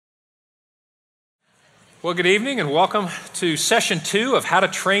Well, good evening and welcome to session 2 of How to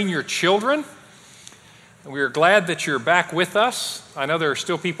Train Your Children. We are glad that you're back with us. I know there are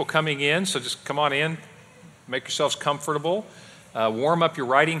still people coming in, so just come on in, make yourselves comfortable, warm up your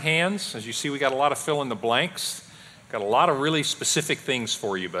writing hands. As you see, we got a lot of fill in the blanks, got a lot of really specific things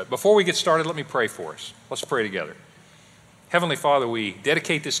for you. But before we get started, let me pray for us. Let's pray together. Heavenly Father, we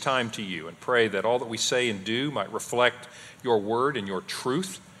dedicate this time to you and pray that all that we say and do might reflect your word and your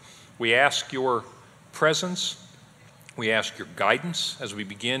truth. We ask your presence. We ask your guidance as we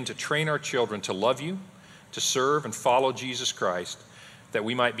begin to train our children to love you, to serve and follow Jesus Christ, that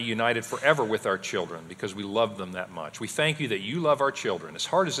we might be united forever with our children because we love them that much. We thank you that you love our children, as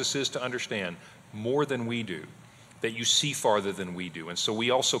hard as this is to understand, more than we do, that you see farther than we do. And so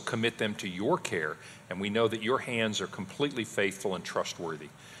we also commit them to your care, and we know that your hands are completely faithful and trustworthy.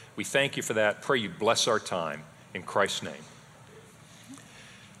 We thank you for that. Pray you bless our time in Christ's name.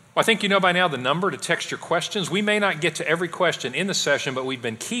 Well, I think you know by now the number to text your questions. We may not get to every question in the session, but we've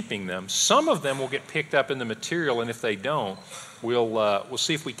been keeping them. Some of them will get picked up in the material, and if they don't, we'll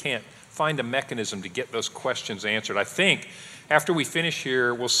see if we can't find a mechanism to get those questions answered. I think after we finish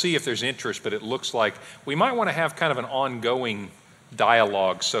here, we'll see if there's interest, but it looks like we might want to have kind of an ongoing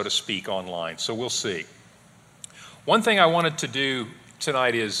dialogue, so to speak, online. So we'll see. One thing I wanted to do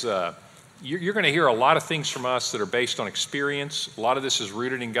tonight is you're going to hear a lot of things from us that are based on experience. A lot of this is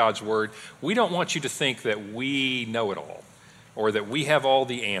rooted in God's Word. We don't want you to think that we know it all or that we have all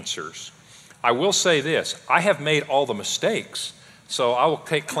the answers. I will say this, I have made all the mistakes, so I will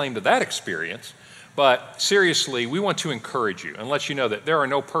take claim to that experience. But seriously, we want to encourage you and let you know that there are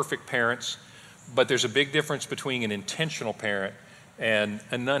no perfect parents, but there's a big difference between an intentional parent and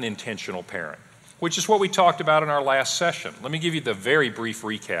an unintentional parent, which is what we talked about in our last session. Let me give you the very brief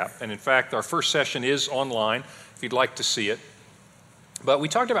recap. And in fact, our first session is online if you'd like to see it. But we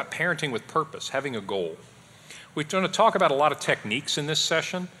talked about parenting with purpose, having a goal. We're going to talk about a lot of techniques in this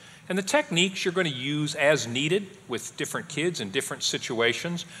session. And the techniques you're going to use as needed with different kids in different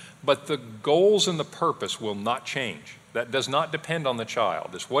situations. But the goals and the purpose will not change. That does not depend on the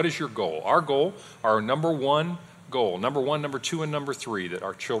child. It's what is your goal? Our goal, our number one goal, number 1, number 2, and number 3, that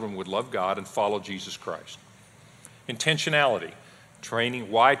our children would love God and follow Jesus Christ. Intentionality, training.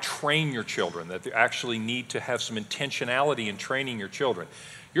 Why train your children? That they actually need to have some intentionality in training your children.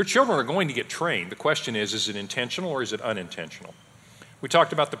 Your children are going to get trained. The question is it intentional or is it unintentional? We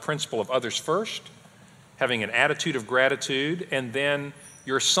talked about the principle of others first, having an attitude of gratitude, and then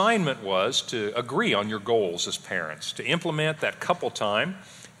your assignment was to agree on your goals as parents, to implement that couple time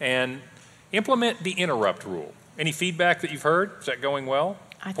and implement the interrupt rule. Any feedback that you've heard? Is that going well?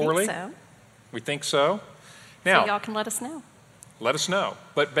 Poorly? I think so. We think so? Now, so y'all can let us know. Let us know.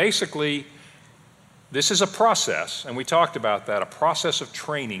 But basically, this is a process, and we talked about that, a process of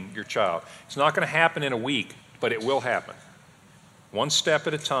training your child. It's not going to happen in a week, but it will happen. One step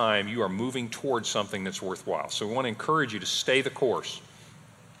at a time, you are moving towards something that's worthwhile. So we want to encourage you to stay the course.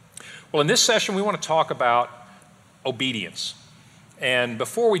 Well, in this session, we want to talk about obedience. And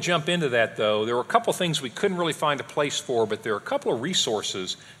before we jump into that, though, there were a couple things we couldn't really find a place for, but there are a couple of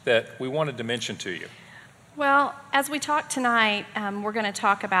resources that we wanted to mention to you. Well, as we talk tonight, we're going to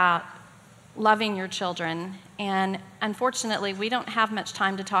talk about loving your children. And unfortunately, we don't have much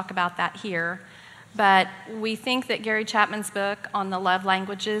time to talk about that here. But we think that Gary Chapman's book on the love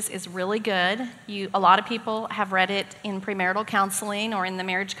languages is really good. A lot of people have read it in premarital counseling or in the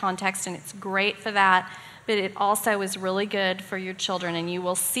marriage context, and it's great for that. But it also is really good for your children, and you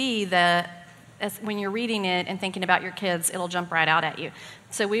will see when you're reading it and thinking about your kids, it'll jump right out at you.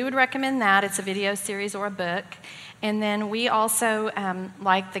 So we would recommend that. It's a video series or a book. And then we also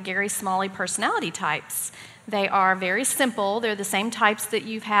like the Gary Smalley personality types. They are very simple. They're the same types that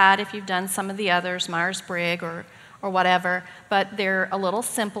you've had if you've done some of the others, Myers-Briggs or whatever, but they're a little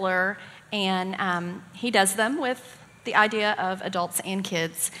simpler, and he does them with the idea of adults and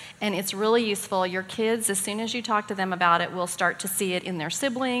kids, and it's really useful. Your kids, as soon as you talk to them about it, will start to see it in their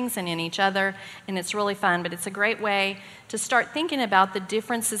siblings and in each other, and it's really fun. But it's a great way to start thinking about the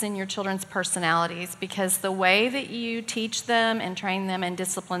differences in your children's personalities, because the way that you teach them and train them and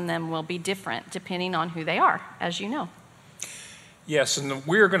discipline them will be different depending on who they are, as you know. Yes, and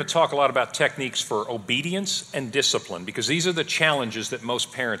we're going to talk a lot about techniques for obedience and discipline, because these are the challenges that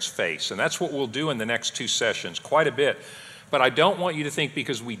most parents face, and that's what we'll do in the next 2 sessions, quite a bit. But I don't want you to think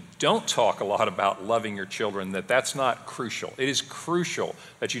because we don't talk a lot about loving your children that that's not crucial. It is crucial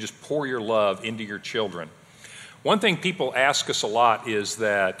that you just pour your love into your children. One thing people ask us a lot is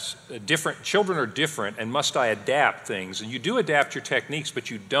that children are different, and must I adapt things? And you do adapt your techniques, but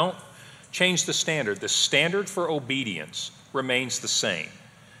you don't change the standard. The standard for obedience remains the same.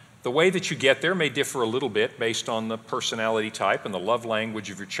 The way that you get there may differ a little bit based on the personality type and the love language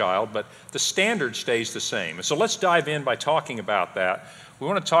of your child, but the standard stays the same. And so let's dive in by talking about that. We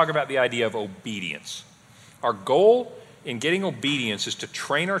want to talk about the idea of obedience. Our goal in getting obedience is to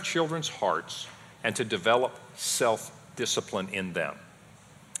train our children's hearts and to develop self-discipline in them.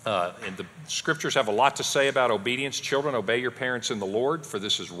 And the scriptures have a lot to say about obedience. Children, obey your parents in the Lord, for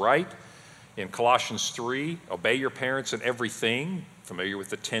this is right. In Colossians 3, obey your parents in everything. Familiar with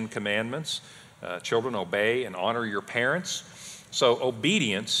the 10 Commandments. Children, obey and honor your parents. So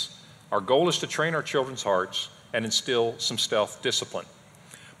obedience, our goal is to train our children's hearts and instill some self-discipline.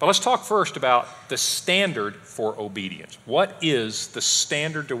 But let's talk first about the standard for obedience. What is the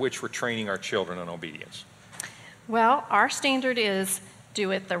standard to which we're training our children in obedience? Well, our standard is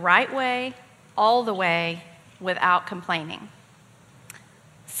do it the right way, all the way, without complaining.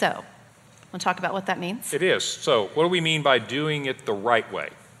 So, want to talk about what that means? It is. So, what do we mean by doing it the right way?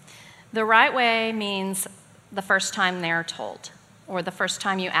 The right way means the first time they're told, or the first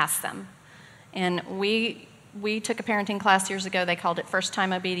time you ask them. And we took a parenting class years ago. They called it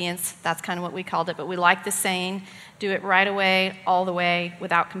first-time obedience. That's kind of what we called it. But we like the saying, do it right away, all the way,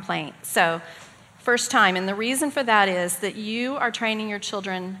 without complaint. So, first time. And the reason for that is that you are training your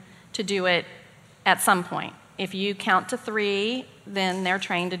children to do it at some point. If you count to 3, then they're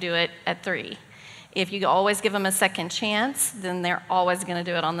trained to do it at 3. If you always give them a second chance, then they're always going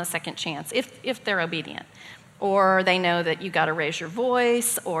to do it on the second chance, if they're obedient. Or they know that you got to raise your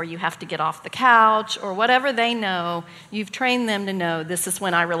voice, or you have to get off the couch, or whatever they know, you've trained them to know this is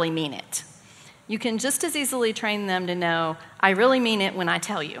when I really mean it. You can just as easily train them to know I really mean it when I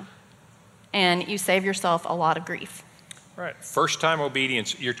tell you. And you save yourself a lot of grief. Right. First-time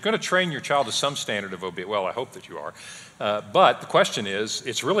obedience. You're going to train your child to some standard of obedience. Well, I hope that you are. But the question is,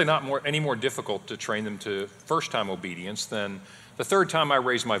 it's really not any more difficult to train them to first-time obedience than the third time I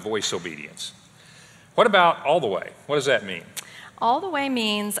raise my voice obedience. What about all the way? What does that mean? All the way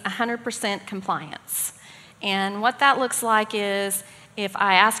means 100% compliance. And what that looks like is if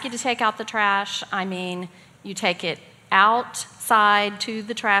I ask you to take out the trash, I mean you take it outside to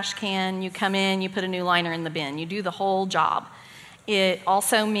the trash can, you come in, you put a new liner in the bin. You do the whole job. It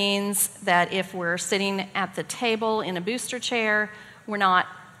also means that if we're sitting at the table in a booster chair, we're not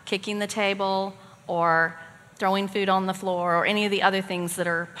kicking the table or throwing food on the floor or any of the other things that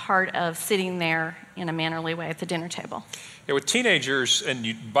are part of sitting there in a mannerly way at the dinner table. Yeah, with teenagers,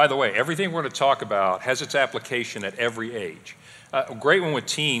 and by the way, everything we're going to talk about has its application at every age. A great one with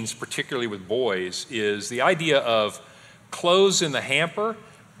teens, particularly with boys, is the idea of clothes in the hamper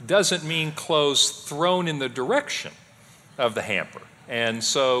doesn't mean clothes thrown in the direction of the hamper. And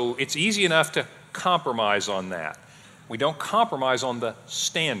so it's easy enough to compromise on that. We don't compromise on the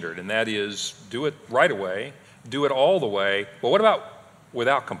standard, and that is do it right away, do it all the way. But what about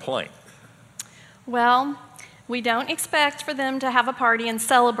without complaint? Well, we don't expect for them to have a party and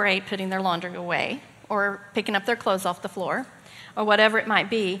celebrate putting their laundry away or picking up their clothes off the floor or whatever it might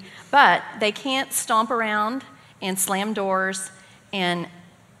be, but they can't stomp around and slam doors and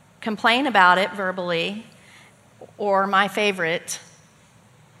complain about it verbally, or my favorite,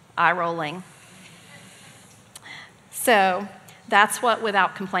 eye rolling. So that's what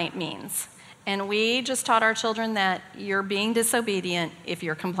without complaint means. And we just taught our children that you're being disobedient if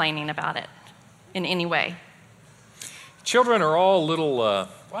you're complaining about it in any way. Children are all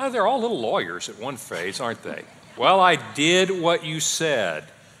they're all little lawyers at one phase, aren't they? Well, I did what you said,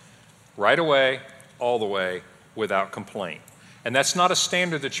 right away, all the way, without complaint. And that's not a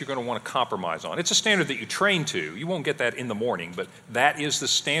standard that you're going to want to compromise on. It's a standard that you train to. You won't get that in the morning, but that is the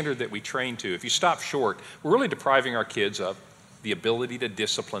standard that we train to. If you stop short, we're really depriving our kids of the ability to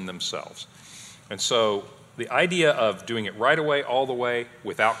discipline themselves. And so the idea of doing it right away, all the way,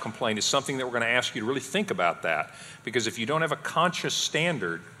 without complaint is something that we're going to ask you to really think about that. Because if you don't have a conscious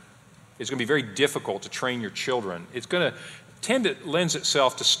standard, it's going to be very difficult to train your children. It's going to lends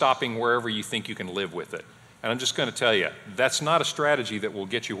itself to stopping wherever you think you can live with it. And I'm just going to tell you, that's not a strategy that will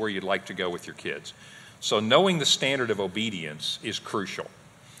get you where you'd like to go with your kids. So knowing the standard of obedience is crucial.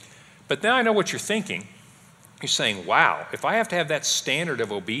 But now I know what you're thinking. You're saying, wow, if I have to have that standard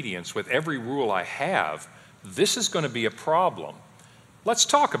of obedience with every rule I have, this is going to be a problem. Let's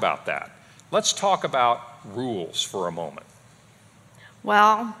talk about that. Let's talk about rules for a moment.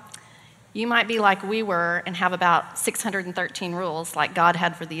 Well, you might be like we were and have about 613 rules like God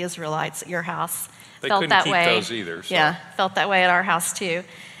had for the Israelites at your house. They felt couldn't that keep way. those either. So. Yeah, felt that way at our house too.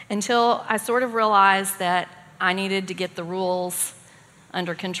 Until I sort of realized that I needed to get the rules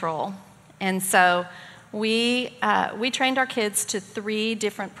under control. And so we trained our kids to 3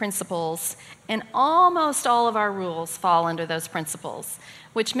 different principles, And almost all of our rules fall under those principles,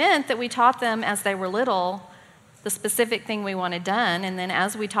 which meant that we taught them as they were little the specific thing we wanted done, and then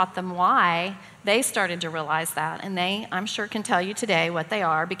as we taught them why, they started to realize that. And they, I'm sure, can tell you today what they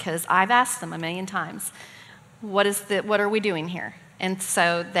are, because I've asked them a million times, what are we doing here? And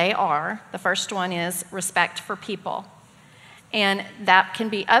so they are, the first one is respect for people. And that can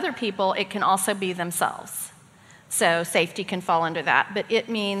be other people, it can also be themselves. So safety can fall under that, but it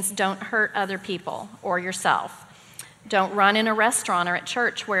means don't hurt other people or yourself. Don't run in a restaurant or at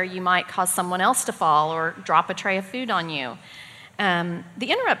church where you might cause someone else to fall or drop a tray of food on you. The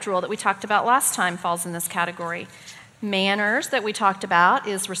interrupt rule that we talked about last time falls in this category. Manners that we talked about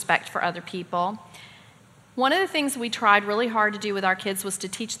is respect for other people. One of the things we tried really hard to do with our kids was to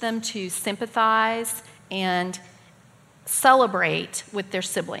teach them to sympathize and celebrate with their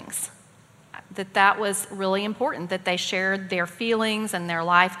siblings. That was really important, that they shared their feelings and their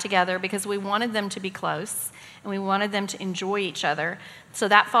life together, because we wanted them to be close and we wanted them to enjoy each other. So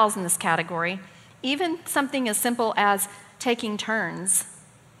that falls in this category. Even something as simple as taking turns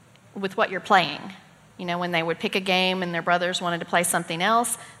with what you're playing. You know, when they would pick a game and their brothers wanted to play something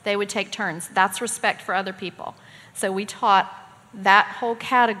else, they would take turns. That's respect for other people. So we taught that whole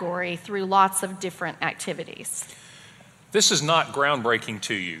category through lots of different activities. This is not groundbreaking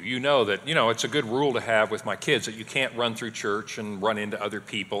to you. You know that, it's a good rule to have with my kids that you can't run through church and run into other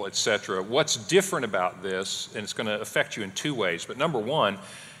people, etc. What's different about this, and it's going to affect you in two ways, but number one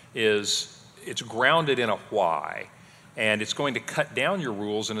is it's grounded in a why, and it's going to cut down your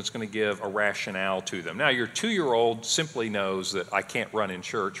rules and it's going to give a rationale to them. Now, your 2-year-old simply knows that I can't run in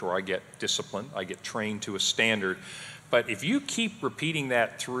church, or I get disciplined, I get trained to a standard. But if you keep repeating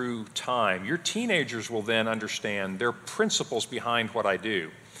that through time, your teenagers will then understand there are principles behind what I do.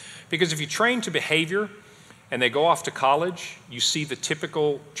 Because if you train to behavior and they go off to college, you see the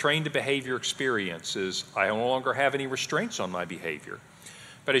typical train to behavior experience is I no longer have any restraints on my behavior.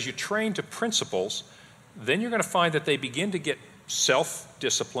 But as you train to principles, then you're going to find that they begin to get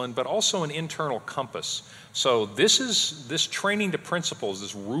self-discipline, but also an internal compass. So this training to principles,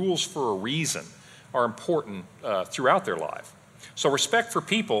 this rules for a reason, are important throughout their life. So respect for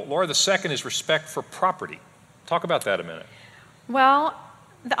people. Laura, the second is respect for property. Talk about that a minute. Well,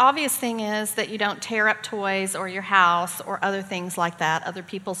 the obvious thing is that you don't tear up toys or your house or other things like that, other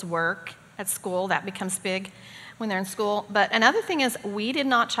people's work at school. That becomes big when they're in school. But another thing is we did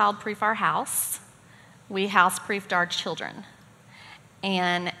not child-proof our house. We house-proofed our children.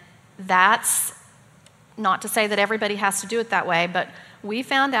 And that's not to say that everybody has to do it that way, but we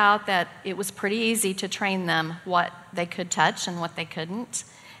found out that it was pretty easy to train them what they could touch and what they couldn't.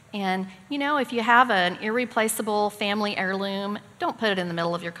 And, if you have an irreplaceable family heirloom, don't put it in the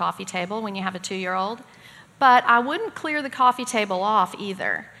middle of your coffee table when you have a 2-year-old. But I wouldn't clear the coffee table off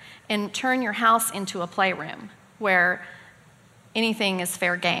either and turn your house into a playroom where anything is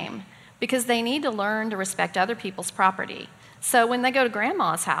fair game, because they need to learn to respect other people's property. So when they go to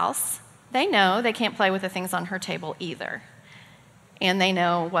grandma's house, they know they can't play with the things on her table either. And they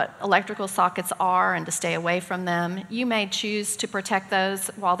know what electrical sockets are and to stay away from them. You may choose to protect those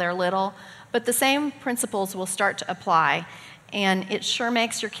while they're little, but the same principles will start to apply, and it sure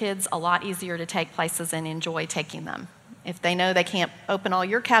makes your kids a lot easier to take places and enjoy taking them. If they know they can't open all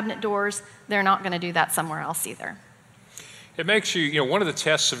your cabinet doors, they're not going to do that somewhere else either. It makes you, one of the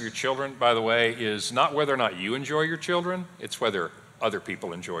tests of your children, by the way, is not whether or not you enjoy your children, it's whether other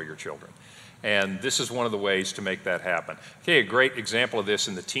people enjoy your children. And this is one of the ways to make that happen. Okay, a great example of this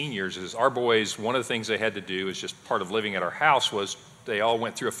in the teen years is our boys, one of the things they had to do as just part of living at our house was they all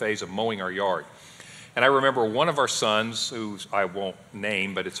went through a phase of mowing our yard. And I remember one of our sons, who I won't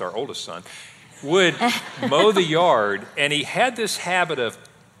name, but it's our oldest son, would mow the yard, and he had this habit of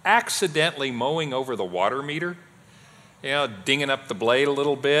accidentally mowing over the water meter, dinging up the blade a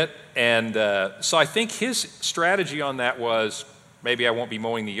little bit. And so I think his strategy on that was, maybe I won't be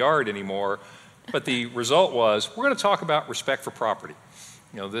mowing the yard anymore. But the result was, we're going to talk about respect for property.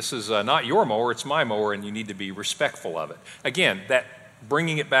 This is not your mower, it's my mower, and you need to be respectful of it. Again, that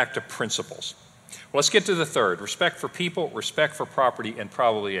bringing it back to principles. Well, let's get to the third. Respect for people, respect for property, and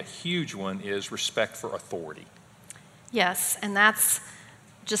probably a huge one is respect for authority. Yes, and that's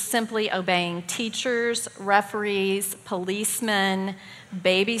just simply obeying teachers, referees, policemen,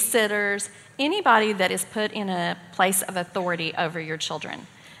 babysitters, anybody that is put in a place of authority over your children.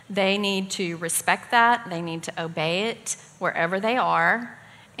 They need to respect that. They need to obey it wherever they are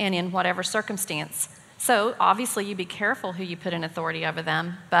and in whatever circumstance. So obviously you be careful who you put in authority over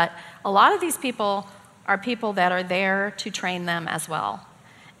them, but a lot of these people are people that are there to train them as well.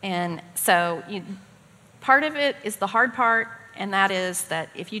 And so part of it is the hard part, and that is that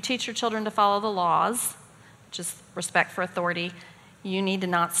if you teach your children to follow the laws, just respect for authority, you need to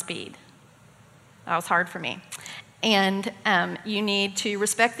not speed. That was hard for me. And you need to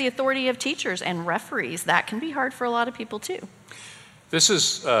respect the authority of teachers and referees. That can be hard for a lot of people too. This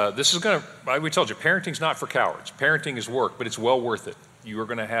is going to, we told you, parenting's not for cowards. Parenting is work, but it's well worth it. You are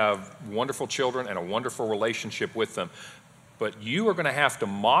going to have wonderful children and a wonderful relationship with them, but you are going to have to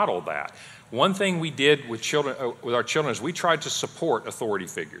model that. One thing we did with our children is we tried to support authority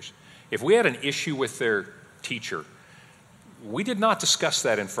figures. If we had an issue with their teacher, we did not discuss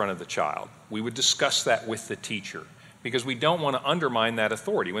that in front of the child. We would discuss that with the teacher because we don't want to undermine that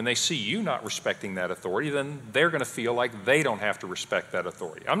authority. When they see you not respecting that authority, then they're going to feel like they don't have to respect that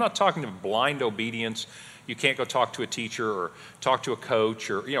authority. I'm not talking to blind obedience. You can't go talk to a teacher or talk to a coach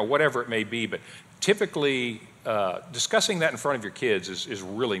or whatever it may be, but typically discussing that in front of your kids is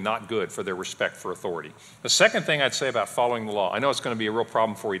really not good for their respect for authority. The second thing I'd say about following the law, I know it's going to be a real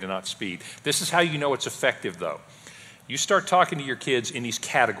problem for you to not speed. This is how you know it's effective, though. You start talking to your kids in these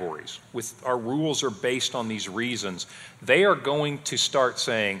categories. Our rules are based on these reasons. They are going to start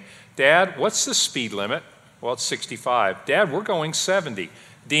saying, Dad, what's the speed limit? Well, it's 65. Dad, we're going 70.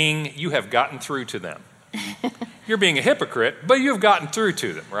 Ding, you have gotten through to them. You're being a hypocrite, but you've gotten through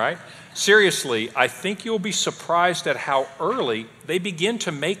to them, right? Seriously, I think you'll be surprised at how early they begin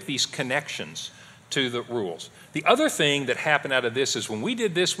to make these connections to the rules. The other thing that happened out of this is when we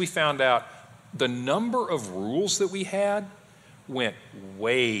did this, we found out the number of rules that we had went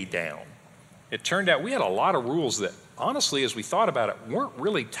way down. It turned out we had a lot of rules that, honestly, as we thought about it, weren't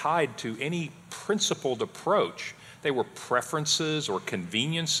really tied to any principled approach. They were preferences or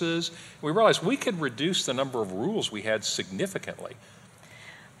conveniences. We realized we could reduce the number of rules we had significantly.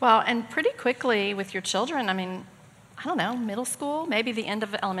 Well, and pretty quickly with your children, I don't know, middle school, maybe the end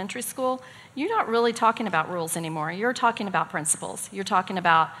of elementary school, you're not really talking about rules anymore. You're talking about principles. You're talking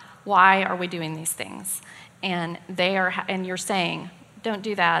about why are we doing these things? And you're saying, don't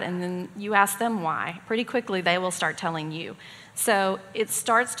do that. And then you ask them why. Pretty quickly, they will start telling you. So it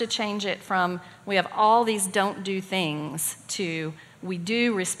starts to change it from we have all these don't do things to we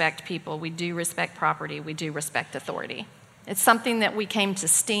do respect people, we do respect property, we do respect authority. It's something that we came to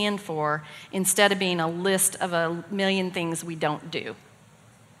stand for instead of being a list of a million things we don't do.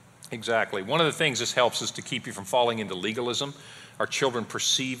 Exactly. One of the things this helps is to keep you from falling into legalism. Our children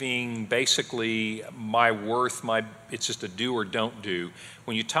perceiving basically my worth, it's just a do or don't do.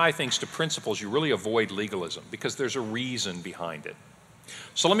 When you tie things to principles, you really avoid legalism because there's a reason behind it.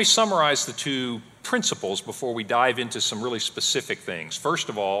 So let me summarize the two principles before we dive into some really specific things. First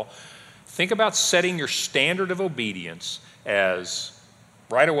of all, think about setting your standard of obedience as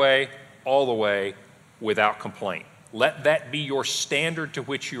right away, all the way, without complaint. Let that be your standard to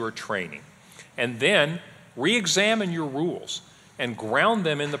which you are training. And then re-examine your rules and ground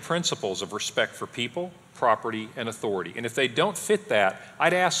them in the principles of respect for people, property, and authority. And if they don't fit that,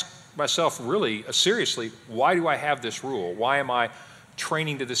 I'd ask myself really seriously, why do I have this rule? Why am I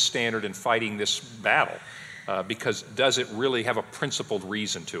training to this standard and fighting this battle? Because does it really have a principled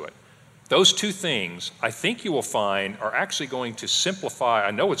reason to it? Those two things, I think you will find, are actually going to simplify.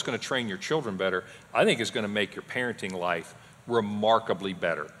 I know it's going to train your children better. I think it's going to make your parenting life remarkably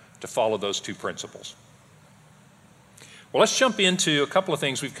better to follow those two principles. Well, let's jump into a couple of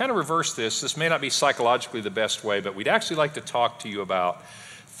things. We've kind of reversed this. This may not be psychologically the best way, but we'd actually like to talk to you about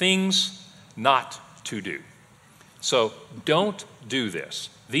things not to do. So don't do this.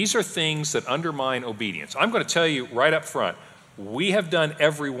 These are things that undermine obedience. I'm going to tell you right up front, we have done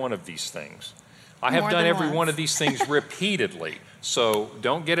every one of these things. I have done every one of these things repeatedly. So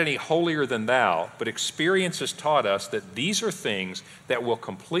don't get any holier than thou, but experience has taught us that these are things that will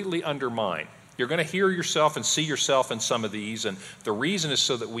completely undermine. You're going to hear yourself and see yourself in some of these, and the reason is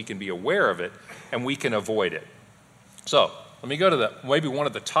so that we can be aware of it and we can avoid it. So let me go to maybe one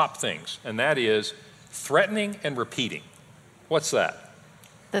of the top things, and that is threatening and repeating. What's that?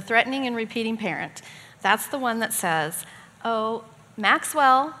 The threatening and repeating parent. That's the one that says, oh,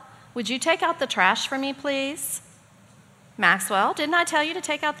 Maxwell, would you take out the trash for me, please? Maxwell, didn't I tell you to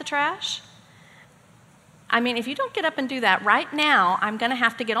take out the trash? If you don't get up and do that right now, I'm going to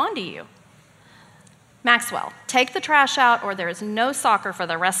have to get on to you. Maxwell, take the trash out or there is no soccer for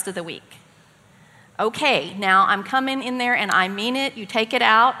the rest of the week. Okay, now I'm coming in there and I mean it. You take it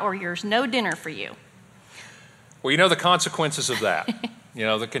out or there's no dinner for you. Well, you know the consequences of that.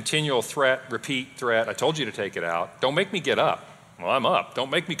 The continual threat, repeat threat. I told you to take it out. Don't make me get up. Well, I'm up.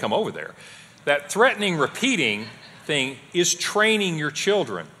 Don't make me come over there. That threatening, repeating thing is training your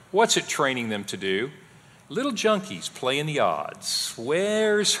children. What's it training them to do? Little junkies playing the odds.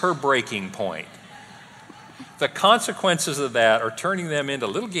 Where's her breaking point? the consequences of that are turning them into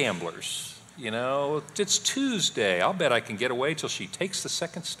little gamblers. It's Tuesday. I'll bet I can get away till she takes the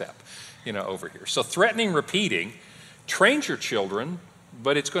second step, over here. So threatening repeating trains your children,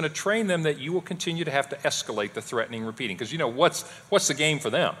 but it's going to train them that you will continue to have to escalate the threatening repeating. Because what's the game for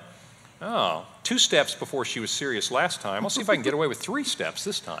them? Oh, 2 steps before she was serious last time. I'll see if I can get away with 3 steps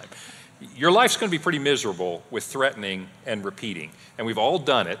this time. Your life's going to be pretty miserable with threatening and repeating. And we've all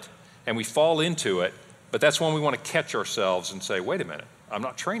done it, and we fall into it, but that's when we want to catch ourselves and say, wait a minute, I'm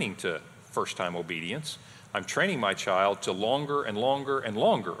not training to first-time obedience. I'm training my child to longer and longer and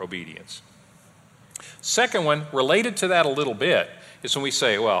longer obedience. Second one, related to that a little bit, is when we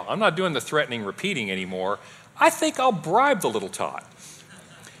say, well, I'm not doing the threatening repeating anymore. I think I'll bribe the little tot.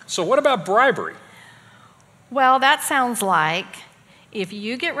 So what about bribery? Well, that sounds like if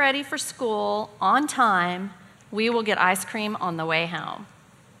you get ready for school on time, we will get ice cream on the way home.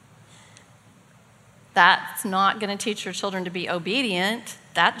 That's not going to teach your children to be obedient.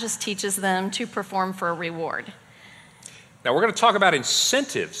 That just teaches them to perform for a reward. Now, we're going to talk about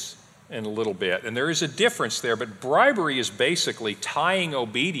incentives in a little bit, and there is a difference there, but bribery is basically tying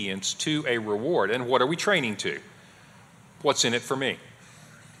obedience to a reward. And what are we training to? What's in it for me?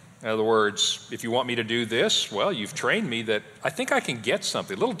 In other words, if you want me to do this, well, you've trained me that I think I can get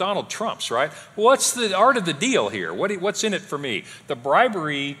something. Little Donald Trumps, right? What's the art of the deal here? What's in it for me? The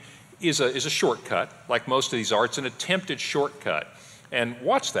bribery is a shortcut, like most of these arts, an attempted shortcut. And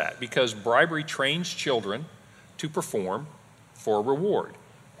watch that, because bribery trains children to perform for a reward,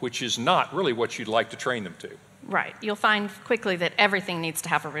 which is not really what you'd like to train them to. Right. You'll find quickly that everything needs to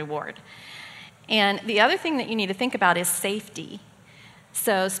have a reward. And the other thing that you need to think about is safety.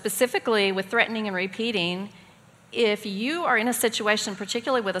 So specifically with threatening and repeating, if you are in a situation,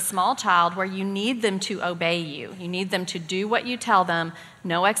 particularly with a small child, where you need them to obey you, you need them to do what you tell them,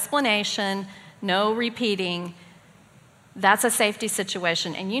 no explanation, no repeating, that's a safety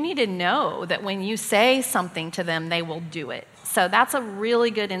situation. And you need to know that when you say something to them, they will do it. So that's a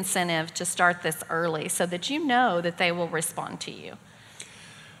really good incentive to start this early so that you know that they will respond to you.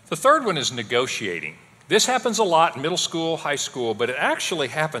 The third one is negotiating. This happens a lot in middle school, high school, but it actually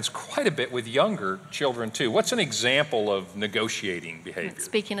happens quite a bit with younger children too. What's an example of negotiating behavior?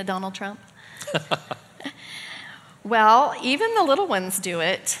 Speaking of Donald Trump. Well, even the little ones do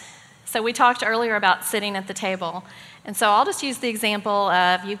it. So we talked earlier about sitting at the table. And so I'll just use the example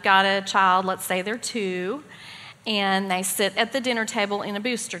of you've got a child, let's say they're 2, and they sit at the dinner table in a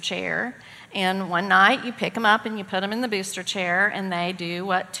booster chair. And one night you pick them up and you put them in the booster chair, and they do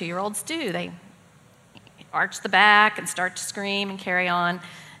what 2-year-olds do. They arch the back and start to scream and carry on.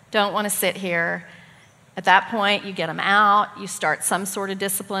 Don't want to sit here. At that point, you get them out. You start some sort of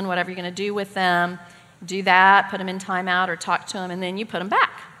discipline, whatever you're going to do with them. Do that, put them in timeout or talk to them, and then you put them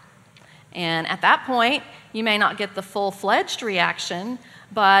back. And at that point, you may not get the full-fledged reaction,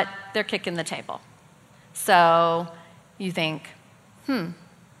 but they're kicking the table. So you think,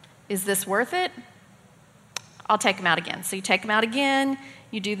 is this worth it? I'll take them out again. So you take them out again,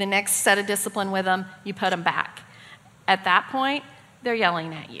 you do the next set of discipline with them, you put them back. At that point, they're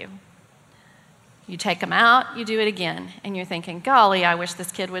yelling at you. You take them out, you do it again, and you're thinking, golly, I wish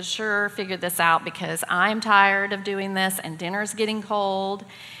this kid would sure figure this out because I'm tired of doing this and dinner's getting cold.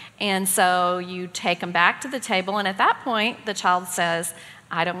 And so you take them back to the table, and at that point, the child says,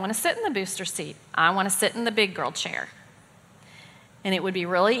 I don't want to sit in the booster seat. I want to sit in the big girl chair. And it would be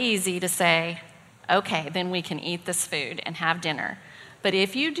really easy to say, okay, then we can eat this food and have dinner. But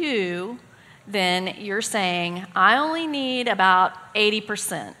if you do, then you're saying, I only need about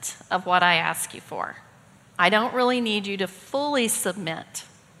 80% of what I ask you for. I don't really need you to fully submit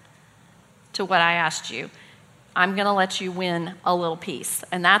to what I asked you. I'm going to let you win a little piece,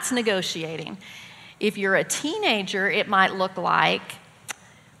 and that's negotiating. If you're a teenager, it might look like,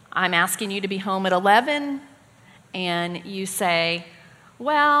 I'm asking you to be home at 11, and you say,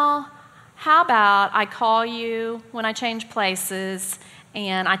 well, how about I call you when I change places,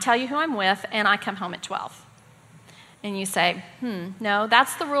 and I tell you who I'm with, and I come home at 12. And you say, no,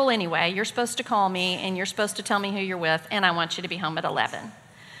 that's the rule anyway. You're supposed to call me, and you're supposed to tell me who you're with, and I want you to be home at 11.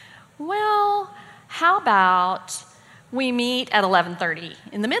 Well, how about we meet at 11:30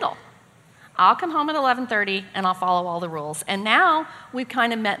 in the middle? I'll come home at 11:30, and I'll follow all the rules. And now we've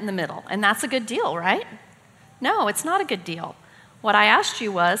kind of met in the middle, and that's a good deal, right? No, it's not a good deal. What I asked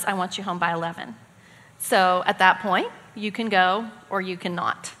you was, I want you home by 11. So at that point, you can go or you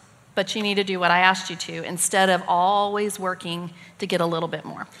cannot. But you need to do what I asked you to instead of always working to get a little bit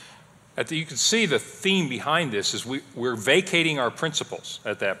more. You can see the theme behind this is we're vacating our principles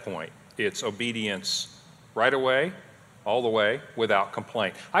at that point. It's obedience right away, all the way, without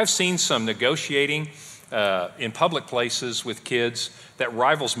complaint. I've seen some negotiating in public places with kids that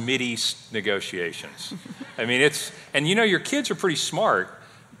rivals Mideast negotiations. I mean, and you know, your kids are pretty smart.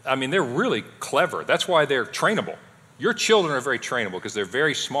 I mean, they're really clever. That's why they're trainable. Your children are very trainable because they're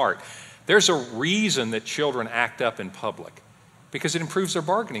very smart. There's a reason that children act up in public, because it improves their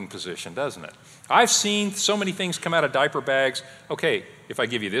bargaining position, doesn't it? I've seen so many things come out of diaper bags. Okay, if I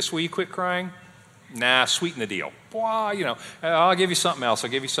give you this, will you quit crying? Nah, sweeten the deal. Well, you know, I'll give you something else.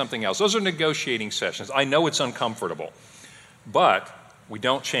 I'll give you something else. Those are negotiating sessions. I know it's uncomfortable, but we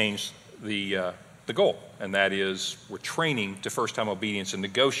don't change the goal, and that is we're training to first-time obedience, and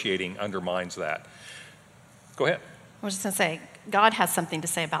negotiating undermines that. Go ahead. I was just going to say, God has something to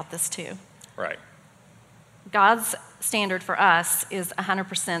say about this too. Right. God's standard for us is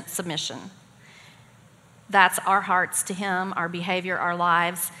 100% submission. That's our hearts to Him, our behavior, our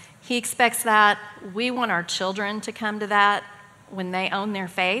lives. He expects that. We want our children to come to that when they own their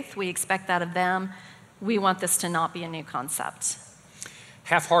faith. We expect that of them. We want this to not be a new concept.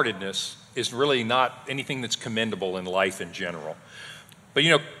 Half-heartedness is really not anything that's commendable in life in general. But you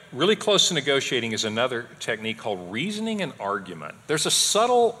know, really close to negotiating is another technique called reasoning and argument. There's a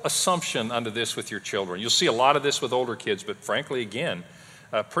subtle assumption under this with your children. You'll see a lot of this with older kids, but frankly, again,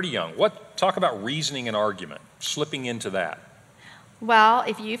 pretty young. Talk about reasoning and argument, slipping into that. Well,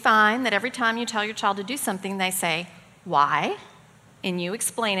 if you find that every time you tell your child to do something, they say, why? And you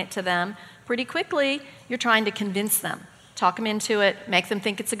explain it to them, pretty quickly, you're trying to convince them. Talk them into it, make them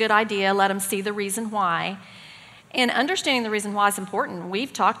think it's a good idea, let them see the reason why. And understanding the reason why is important.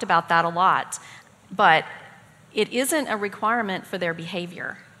 We've talked about that a lot, but it isn't a requirement for their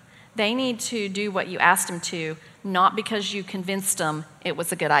behavior. They need to do what you asked them to, not because you convinced them it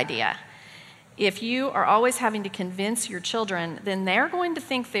was a good idea. If you are always having to convince your children, then they're going to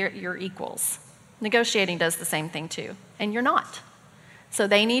think they're your equals. Negotiating does the same thing too, and you're not. So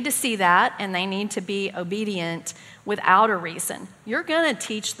they need to see that, and they need to be obedient without a reason. You're going to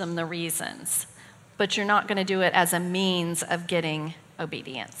teach them the reasons, but you're not going to do it as a means of getting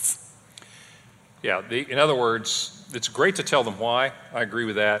obedience. Yeah, in other words, it's great to tell them why. I agree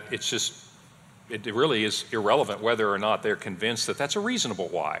with that. It's just, it really is irrelevant whether or not they're convinced that that's a reasonable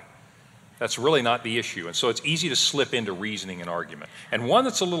why. That's really not the issue. And so it's easy to slip into reasoning and argument. And one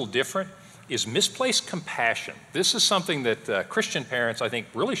that's a little different is misplaced compassion. This is something that Christian parents, I think,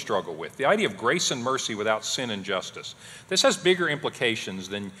 really struggle with. The idea of grace and mercy without sin and justice. This has bigger implications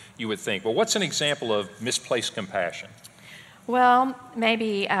than you would think. But what's an example of misplaced compassion? Well,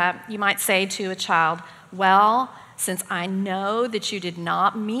 maybe you might say to a child, well, since I know that you did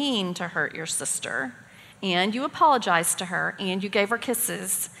not mean to hurt your sister, and you apologized to her, and you gave her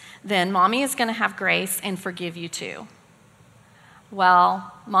kisses, then Mommy is going to have grace and forgive you too.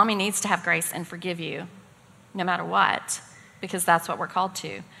 Well, Mommy needs to have grace and forgive you no matter what, because that's what we're called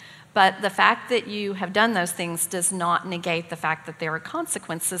to. But the fact that you have done those things does not negate the fact that there are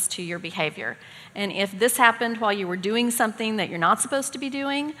consequences to your behavior. And if this happened while you were doing something that you're not supposed to be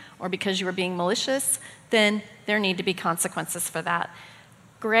doing, or because you were being malicious, then there need to be consequences for that.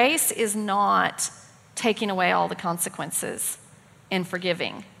 Grace is not taking away all the consequences and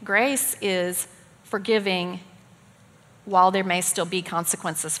forgiving. Grace is forgiving while there may still be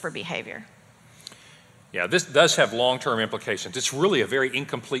consequences for behavior. Yeah, this does have long-term implications. It's really a very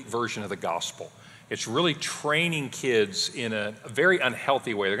incomplete version of the gospel. It's really training kids in a very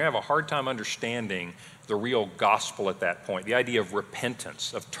unhealthy way. They're going to have a hard time understanding the real gospel at that point, the idea of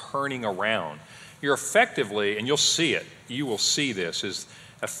repentance, of turning around. You're effectively, and you'll see it, you will see this, is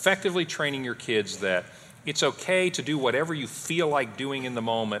effectively training your kids that it's okay to do whatever you feel like doing in the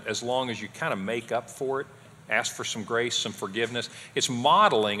moment as long as you kind of make up for it, ask for some grace, some forgiveness. It's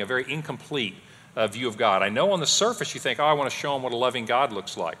modeling a very incomplete view of God. I know on the surface you think, oh, I want to show them what a loving God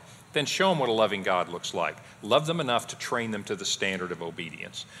looks like. Then show them what a loving God looks like. Love them enough to train them to the standard of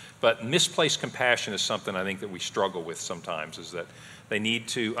obedience. But misplaced compassion is something I think that we struggle with sometimes, is that they need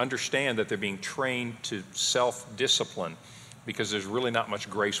to understand that they're being trained to self-discipline because there's really not much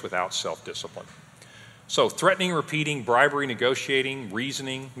grace without self-discipline. So threatening, repeating, bribery, negotiating,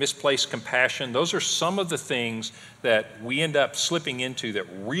 reasoning, misplaced compassion, those are some of the things that we end up slipping into that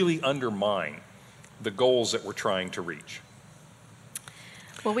really undermine the goals that we're trying to reach.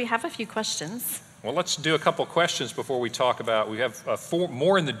 Well, we have a few questions. Well, let's do a couple questions before we talk about, we have four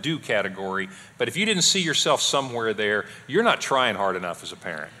more in the do category, but if you didn't see yourself somewhere there, you're not trying hard enough as a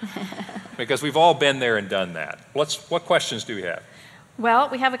parent, because we've all been there and done that. What questions do we have? Well,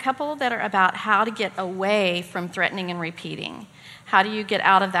 we have a couple that are about how to get away from threatening and repeating. How do you get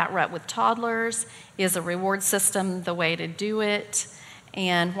out of that rut with toddlers? Is a reward system the way to do it?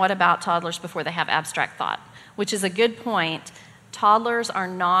 And what about toddlers before they have abstract thought? Which is a good point. Toddlers are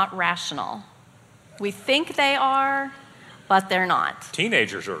not rational. We think they are, but they're not.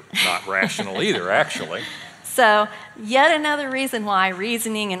 Teenagers are not rational either, actually. So, yet another reason why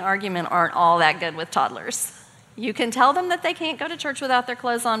reasoning and argument aren't all that good with toddlers. You can tell them that they can't go to church without their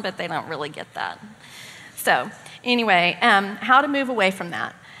clothes on, but they don't really get that. So, anyway, how to move away from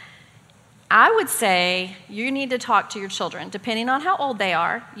that. I would say you need to talk to your children. Depending on how old they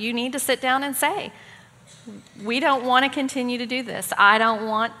are, you need to sit down and say, we don't want to continue to do this. I don't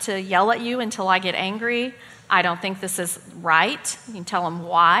want to yell at you until I get angry. I don't think this is right. You can tell them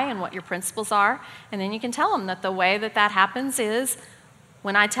why and what your principles are. And then you can tell them that the way that that happens is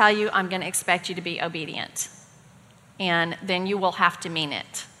when I tell you, I'm going to expect you to be obedient. And then you will have to mean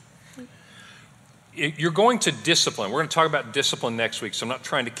it. You're going to discipline. We're going to talk about discipline next week, so I'm not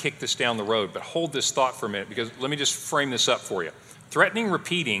trying to kick this down the road, but hold this thought for a minute, because let me just frame this up for you. Threatening,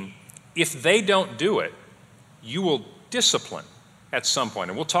 repeating, if they don't do it, you will discipline at some point.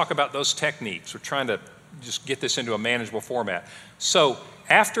 And we'll talk about those techniques. We're trying to just get this into a manageable format. So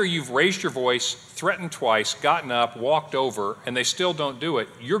after you've raised your voice, threatened twice, gotten up, walked over, and they still don't do it,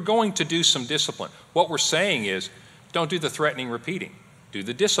 you're going to do some discipline. What we're saying is, don't do the threatening, repeating. Do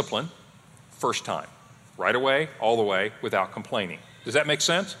the discipline first time, right away, all the way, without complaining. Does that make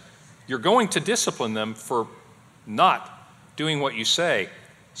sense? You're going to discipline them for not doing what you say.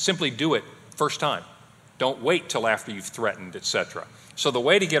 Simply do it first time. Don't wait till after you've threatened, etc. So the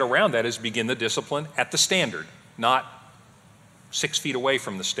way to get around that is begin the discipline at the standard, not 6 feet away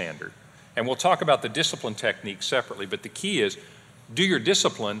from the standard. And we'll talk about the discipline technique separately, but the key is do your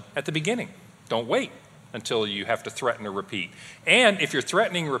discipline at the beginning. Don't wait until you have to threaten or repeat. And if you're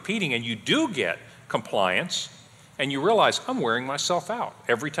threatening or repeating and you do get compliance and you realize, I'm wearing myself out.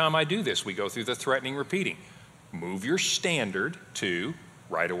 Every time I do this, we go through the threatening, repeating. Move your standard to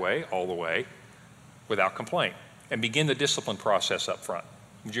right away, all the way, without complaint, and begin the discipline process up front.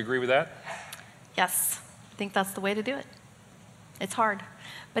 Would you agree with that? Yes, I think that's the way to do it. It's hard,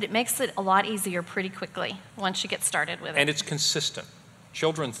 but it makes it a lot easier pretty quickly once you get started with it. And it's consistent.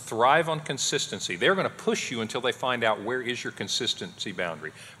 Children thrive on consistency. They're going to push you until they find out where is your consistency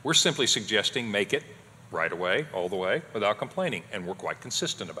boundary. We're simply suggesting make it right away, all the way, without complaining, and we're quite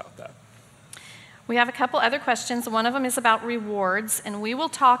consistent about that. We have a couple other questions. One of them is about rewards, and we will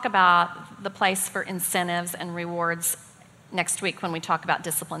talk about the place for incentives and rewards next week when we talk about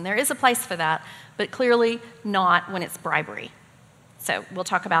discipline. There is a place for that, but clearly not when it's bribery. So we'll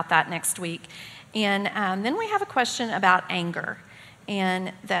talk about that next week. And then we have a question about anger,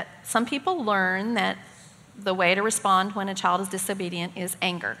 and that some people learn that the way to respond when a child is disobedient is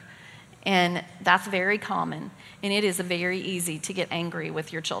anger. And that's very common, and it is very easy to get angry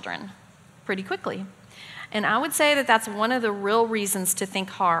with your children pretty quickly. And I would say that that's one of the real reasons to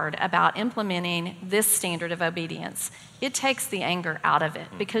think hard about implementing this standard of obedience. It takes the anger out of it,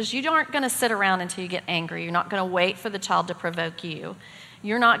 because you aren't going to sit around until you get angry. You're not going to wait for the child to provoke you.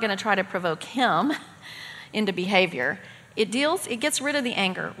 You're not going to try to provoke him into behavior. It gets rid of the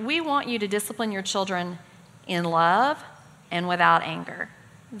anger. We want you to discipline your children in love and without anger.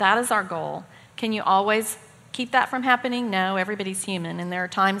 That is our goal. Can you always keep that from happening? No, everybody's human, and there are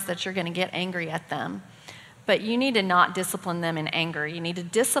times that you're going to get angry at them. But you need to not discipline them in anger. You need to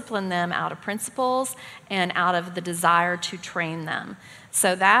discipline them out of principles and out of the desire to train them.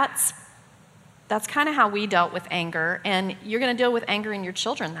 So that's kind of how we dealt with anger, and you're going to deal with anger in your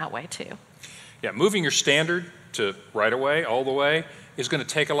children that way too. Yeah, moving your standard to right away, all the way, is going to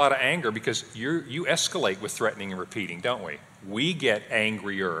take a lot of anger, because you escalate with threatening and repeating, don't we? We get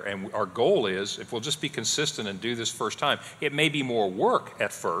angrier, and our goal is, if we'll just be consistent and do this first time, it may be more work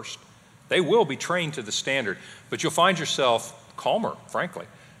at first. They will be trained to the standard, but you'll find yourself calmer, frankly.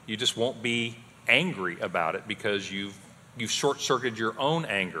 You just won't be angry about it because you've short-circuited your own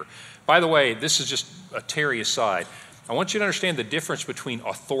anger. By the way, this is just a Terry aside. I want you to understand the difference between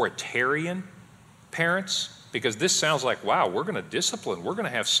authoritarian parents, because this sounds like, wow, we're going to discipline, we're going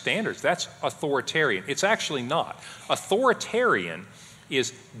to have standards. That's authoritarian. It's actually not. Authoritarian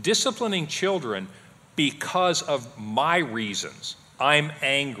is disciplining children because of my reasons. I'm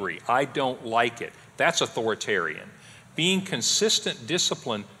angry. I don't like it. That's authoritarian. Being consistent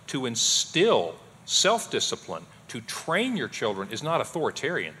discipline to instill self-discipline, to train your children, is not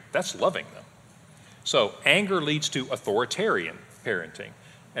authoritarian. That's loving them. So anger leads to authoritarian parenting,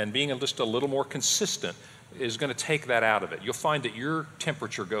 and being just a little more consistent is going to take that out of it. You'll find that your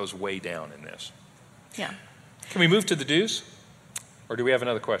temperature goes way down in this. Yeah. Can we move to the do's? Or do we have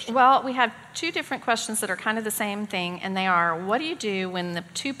another question? Well, we have two different questions that are kind of the same thing, and they are, what do you do when the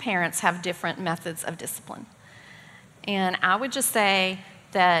two parents have different methods of discipline? And I would just say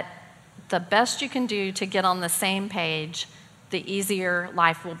that the best you can do to get on the same page the easier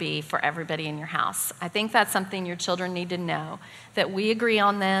life will be for everybody in your house. I think that's something your children need to know, that we agree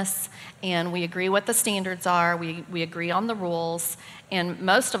on this, and we agree what the standards are, we agree on the rules, and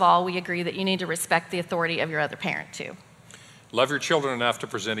most of all, we agree that you need to respect the authority of your other parent too. Love your children enough to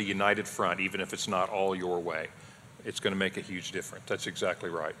present a united front, even if it's not all your way. It's going to make a huge difference. That's exactly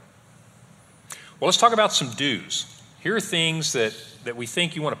right. Well, let's talk about some do's. Here are things that we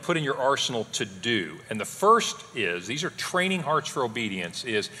think you want to put in your arsenal to do. And the first is, these are training hearts for obedience,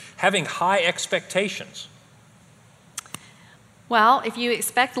 is having high expectations. Well, if you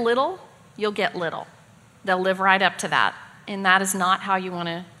expect little, you'll get little. They'll live right up to that. And that is not how you want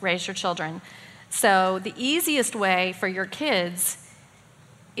to raise your children. So the easiest way for your kids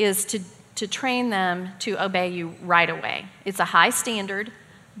is to train them to obey you right away. It's a high standard,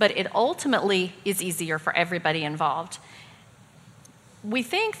 but it ultimately is easier for everybody involved. We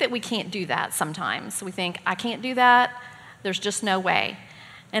think that we can't do that sometimes. We think, I can't do that, there's just no way.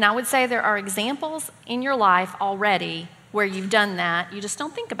 And I would say there are examples in your life already where you've done that, you just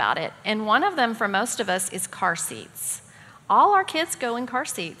don't think about it. And one of them for most of us is car seats. All our kids go in car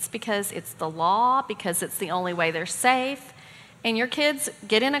seats because it's the law, because it's the only way they're safe. And your kids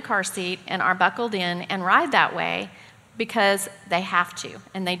get in a car seat and are buckled in and ride that way because they have to,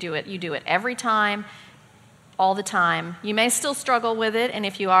 and they do it. You do it every time, all the time. You may still struggle with it, and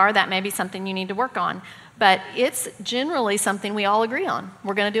if you are, that may be something you need to work on. But it's generally something we all agree on.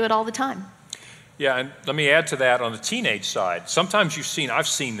 We're going to do it all the time. Yeah, and let me add to that on the teenage side. Sometimes I've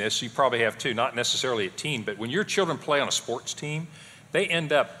seen this, you probably have too, not necessarily a teen, but when your children play on a sports team, they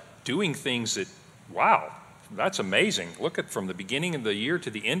end up doing things that, wow, that's amazing. Look at from the beginning of the year to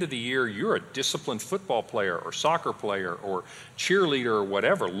the end of the year, you're a disciplined football player or soccer player or cheerleader or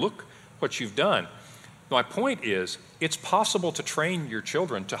whatever. Look what you've done. My point is, it's possible to train your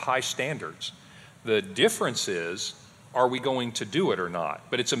children to high standards. The difference is, are we going to do it or not?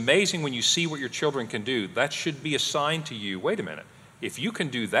 But it's amazing when you see what your children can do. That should be a sign to you, wait a minute, if you can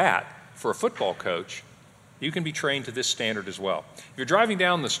do that for a football coach, you can be trained to this standard as well. If you're driving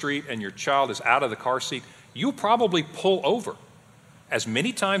down the street and your child is out of the car seat, you'll probably pull over as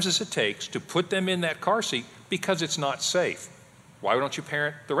many times as it takes to put them in that car seat because it's not safe. Why don't you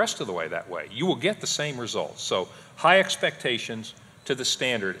parent the rest of the way that way? You will get the same results. So high expectations to the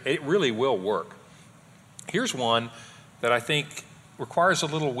standard, it really will work. Here's one that I think requires a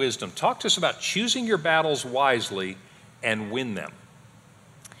little wisdom. Talk to us about choosing your battles wisely and win them.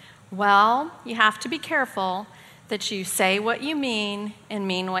 Well, you have to be careful that you say what you mean and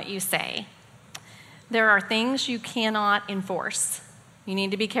mean what you say. There are things you cannot enforce. You need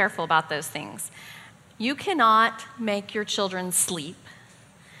to be careful about those things. You cannot make your children sleep.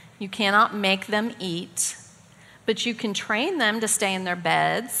 You cannot make them eat, but you can train them to stay in their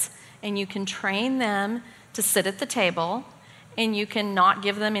beds, and you can train them to sit at the table, and you can not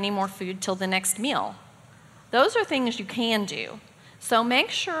give them any more food till the next meal. Those are things you can do. So make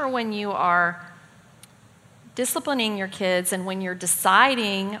sure when you are disciplining your kids and when you're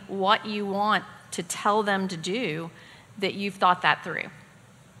deciding what you want to tell them to do, that you've thought that through.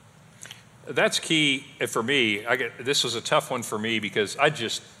 That's key for me. This was a tough one for me because I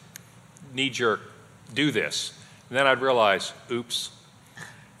just knee-jerk do this. And then I'd realize, oops,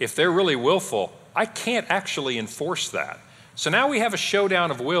 if they're really willful, I can't actually enforce that. So now we have a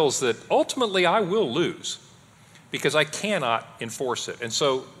showdown of wills that ultimately I will lose because I cannot enforce it. And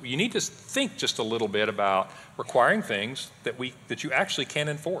so you need to think just a little bit about requiring things that you actually can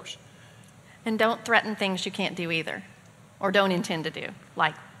enforce. And don't threaten things you can't do either, or don't intend to do,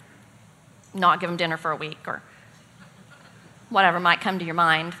 like not give them dinner for a week or whatever might come to your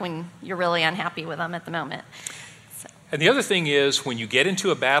mind when you're really unhappy with them at the moment. So. And the other thing is, when you get into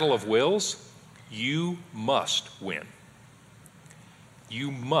a battle of wills, you must win.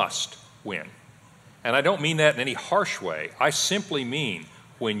 You must win. And I don't mean that in any harsh way. I simply mean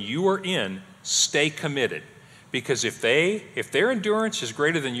when you are in, stay committed. Because if their endurance is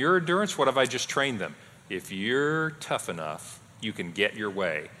greater than your endurance, what have I just trained them? If you're tough enough, you can get your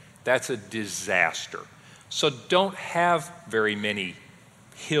way. That's a disaster. So don't have very many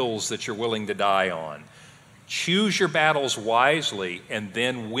hills that you're willing to die on. Choose your battles wisely and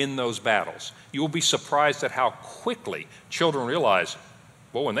then win those battles. You will be surprised at how quickly children realize,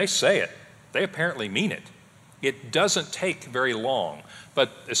 well, when they say it, they apparently mean it. It doesn't take very long.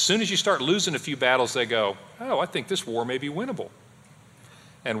 But as soon as you start losing a few battles, they go, oh, I think this war may be winnable.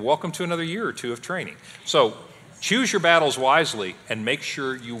 And welcome to another year or two of training. So choose your battles wisely and make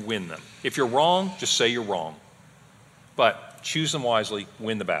sure you win them. If you're wrong, just say you're wrong. But choose them wisely,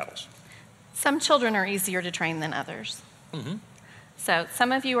 win the battles. Some children are easier to train than others. Mm-hmm. So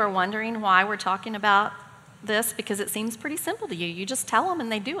some of you are wondering why we're talking about this because it seems pretty simple to you. You just tell them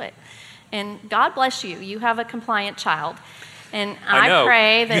and they do it. And God bless you. You have a compliant child. And I know.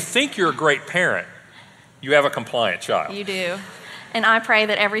 Pray that... You think you're a great parent. You have a compliant child. You do. And I pray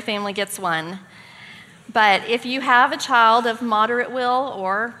that every family gets one. But if you have a child of moderate will,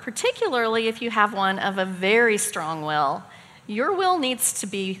 or particularly if you have one of a very strong will, your will needs to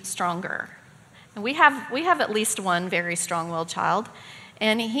be stronger. And we have at least one very strong-willed child.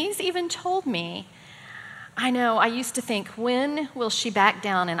 And he's even told me, I know, I used to think, when will she back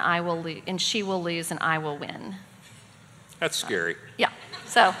down and she will lose and I will win? That's scary. Yeah.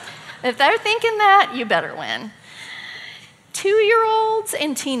 So if they're thinking that, you better win. 2-year-olds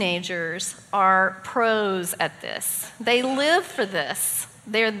and teenagers are pros at this. They live for this.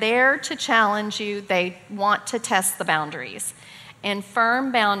 They're there to challenge you. They want to test the boundaries. And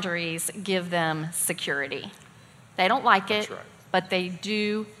firm boundaries give them security. They don't like it, That's right. but they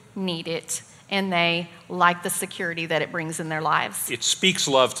do need it. And they like the security that it brings in their lives. It speaks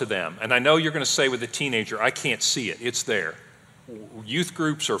love to them. And I know you're going to say with a teenager, I can't see it. It's there. Youth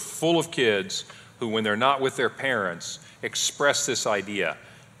groups are full of kids who, when they're not with their parents, express this idea.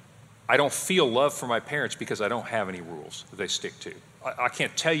 I don't feel love for my parents because I don't have any rules that they stick to. I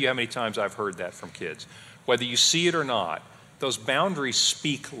can't tell you how many times I've heard that from kids. Whether you see it or not, those boundaries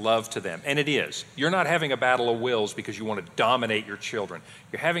speak love to them. And it is. You're not having a battle of wills because you want to dominate your children.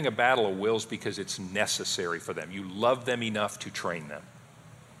 You're having a battle of wills because it's necessary for them. You love them enough to train them.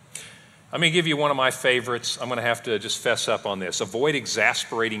 I'm going to give you one of my favorites. I'm going to have to just fess up on this. Avoid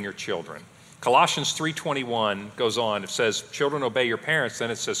exasperating your children. Colossians 3:21 goes on. It says, children, obey your parents. Then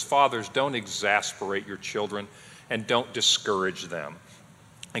it says, fathers, don't exasperate your children and don't discourage them.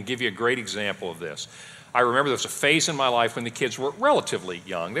 And give you a great example of this. I remember there was a phase in my life when the kids were relatively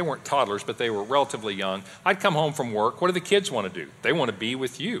young. They weren't toddlers, but they were relatively young. I'd come home from work. What do the kids want to do? They want to be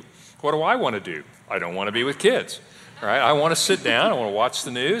with you. What do I want to do? I don't want to be with kids. Right? I want to sit down. I want to watch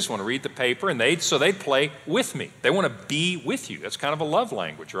the news. I want to read the paper. And they'd play with me. They want to be with you. That's kind of a love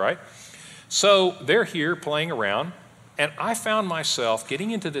language, right? So they're here playing around, and I found myself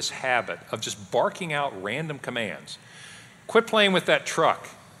getting into this habit of just barking out random commands. Quit playing with that truck.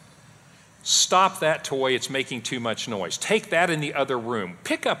 Stop that toy. It's making too much noise. Take that in the other room.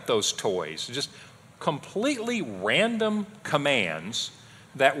 Pick up those toys. Just completely random commands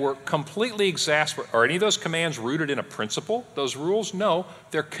that were completely exasperating. Are any of those commands rooted in a principle, those rules? No,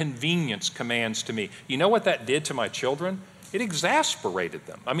 they're convenience commands to me. You know what that did to my children? It exasperated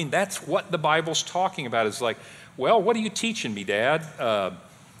them. I mean, that's what the Bible's talking about. It's like, well, what are you teaching me, Dad?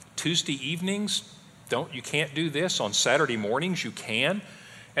 Tuesday evenings, you can't do this. On Saturday mornings, you can.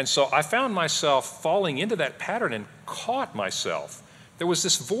 And so I found myself falling into that pattern and caught myself. There was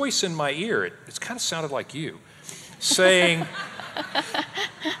this voice in my ear. It kind of sounded like you, saying,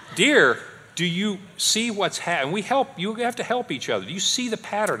 dear, do you see what's happening? You have to help each other. Do you see the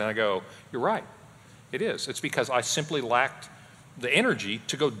pattern? And I go, you're right. It is. It's because I simply lacked the energy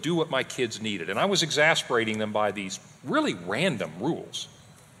to go do what my kids needed. And I was exasperating them by these really random rules.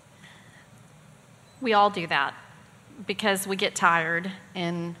 We all do that because we get tired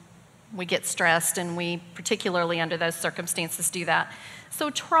and we get stressed, and we, particularly under those circumstances, do that. So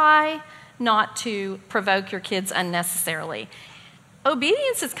try not to provoke your kids unnecessarily.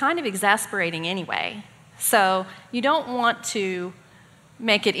 Obedience is kind of exasperating anyway, so you don't want to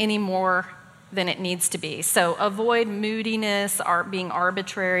make it any more than it needs to be. So avoid moodiness, being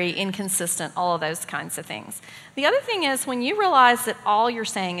arbitrary, inconsistent, all of those kinds of things. The other thing is, when you realize that all you're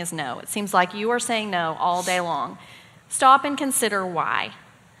saying is no, it seems like you are saying no all day long, stop and consider why.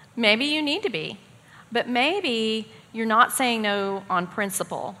 Maybe you need to be, but maybe you're not saying no on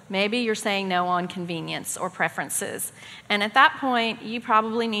principle. Maybe you're saying no on convenience or preferences. And at that point, you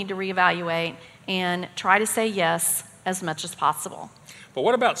probably need to reevaluate and try to say yes as much as possible. But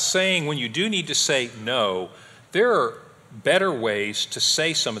what about saying, when you do need to say no, there are better ways to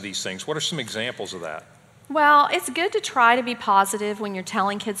say some of these things. What are some examples of that? Well, it's good to try to be positive when you're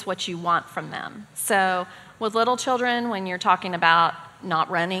telling kids what you want from them. So with little children, when you're talking about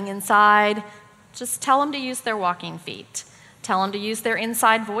not running inside, just tell them to use their walking feet. Tell them to use their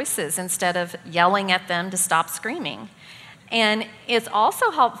inside voices instead of yelling at them to stop screaming. And it's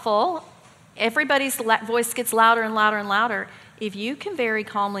also helpful, everybody's voice gets louder and louder and louder. If you can very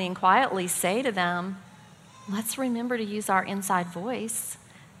calmly and quietly say to them, let's remember to use our inside voice,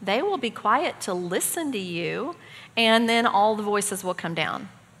 they will be quiet to listen to you, and then all the voices will come down.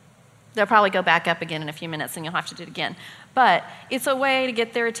 They'll probably go back up again in a few minutes, and you'll have to do it again. But it's a way to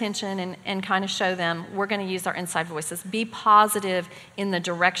get their attention and kind of show them, we're going to use our inside voices. Be positive in the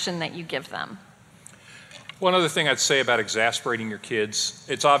direction that you give them. One other thing I'd say about exasperating your kids,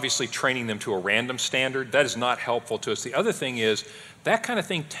 it's obviously training them to a random standard. That is not helpful to us. The other thing is that kind of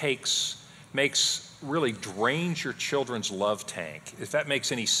thing really drains your children's love tank, if that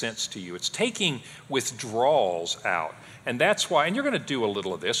makes any sense to you. It's taking withdrawals out. And that's why, and you're going to do a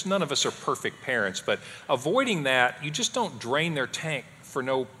little of this. None of us are perfect parents, but avoiding that, you just don't drain their tank for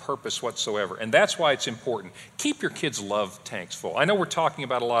no purpose whatsoever. And that's why it's important. Keep your kids' love tanks full. I know we're talking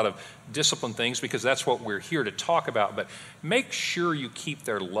about a lot of discipline things because that's what we're here to talk about, but make sure you keep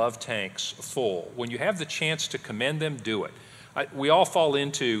their love tanks full. When you have the chance to commend them, do it. We all fall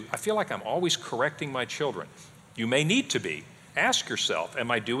into, I feel like I'm always correcting my children. You may need to be. Ask yourself, am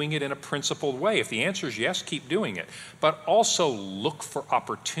I doing it in a principled way? If the answer is yes, keep doing it. But also look for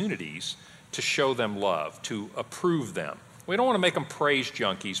opportunities to show them love, to approve them. We don't want to make them praise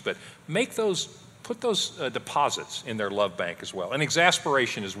junkies, but put those deposits in their love bank as well. And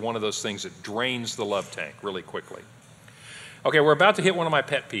exasperation is one of those things that drains the love tank really quickly. Okay, we're about to hit one of my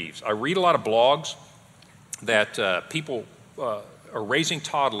pet peeves. I read a lot of blogs that people are raising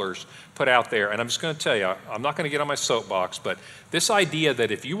toddlers put out there, and I'm just going to tell you, I'm not going to get on my soapbox, but this idea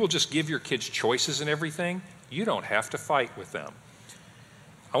that if you will just give your kids choices and everything, you don't have to fight with them.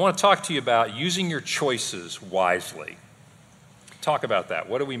 I want to talk to you about using your choices wisely. Talk about that.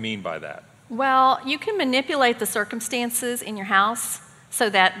 What do we mean by that? Well, you can manipulate the circumstances in your house so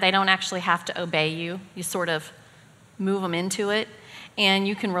that they don't actually have to obey you. You sort of move them into it, and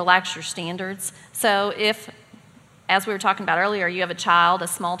you can relax your standards. So if, as we were talking about earlier, you have a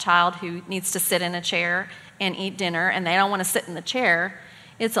small child who needs to sit in a chair and eat dinner, and they don't want to sit in the chair,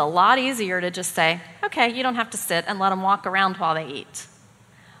 it's a lot easier to just say, okay, you don't have to sit, and let them walk around while they eat.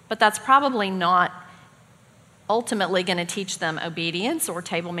 But that's probably not ultimately going to teach them obedience or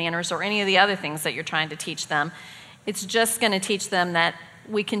table manners or any of the other things that you're trying to teach them. It's just going to teach them that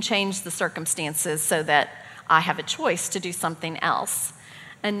we can change the circumstances so that I have a choice to do something else.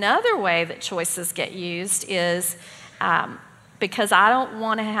 Another way that choices get used is because I don't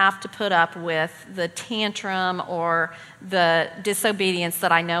want to have to put up with the tantrum or the disobedience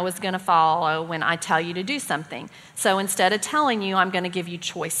that I know is going to follow when I tell you to do something. So instead of telling you, I'm going to give you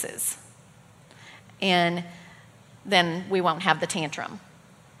choices. And then we won't have the tantrum.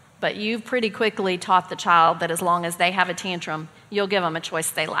 But you've pretty quickly taught the child that as long as they have a tantrum, you'll give them a choice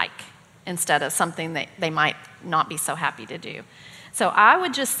they like instead of something that they might not be so happy to do. So I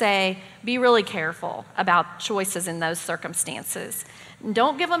would just say, be really careful about choices in those circumstances.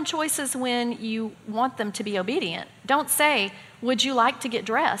 Don't give them choices when you want them to be obedient. Don't say, would you like to get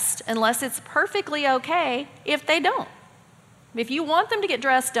dressed? Unless it's perfectly okay if they don't. If you want them to get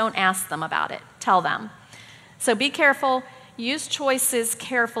dressed, don't ask them about it. Tell them. So be careful. Use choices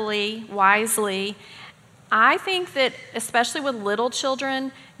carefully, wisely. I think that especially with little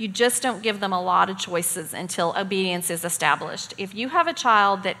children, you just don't give them a lot of choices until obedience is established. If you have a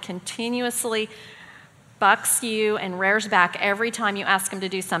child that continuously bucks you and rears back every time you ask him to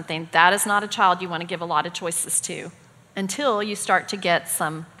do something, that is not a child you want to give a lot of choices to until you start to get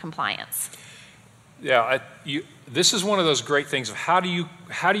some compliance. Yeah, this is one of those great things of how do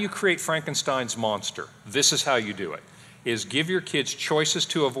you create Frankenstein's monster? This is how you do it. Is give your kids choices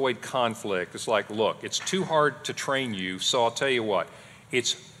to avoid conflict. It's like, look, it's too hard to train you, so I'll tell you what,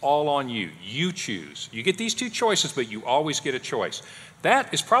 it's all on you. You choose. You get these two choices, but you always get a choice.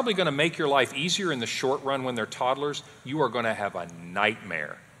 That is probably going to make your life easier in the short run when they're toddlers. You are going to have a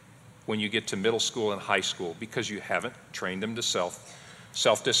nightmare when you get to middle school and high school because you haven't trained them to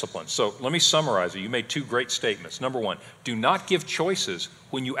self-discipline. So let me summarize it. You made two great statements. Number one, do not give choices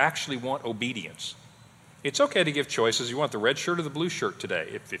when you actually want obedience. It's okay to give choices. You want the red shirt or the blue shirt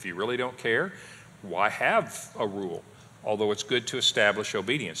today. If you really don't care, why have a rule? Although it's good to establish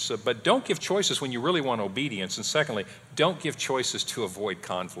obedience. But don't give choices when you really want obedience. And secondly, don't give choices to avoid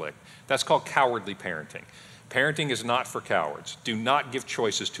conflict. That's called cowardly parenting. Parenting is not for cowards. Do not give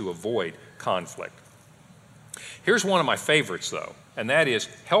choices to avoid conflict. Here's one of my favorites, though, and that is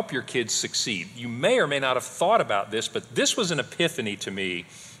help your kids succeed. You may or may not have thought about this, but this was an epiphany to me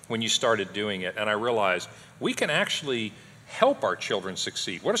when you started doing it, and I realized we can actually help our children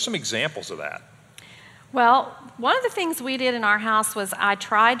succeed. What are some examples of that? Well, one of the things we did in our house was I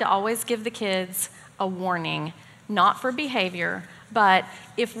tried to always give the kids a warning, not for behavior, but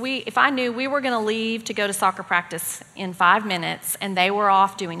if I knew we were going to leave to go to soccer practice in 5 minutes and they were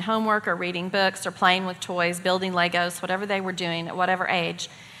off doing homework or reading books or playing with toys, building Legos, whatever they were doing at whatever age,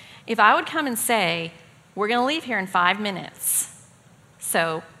 if I would come and say, we're going to leave here in 5 minutes,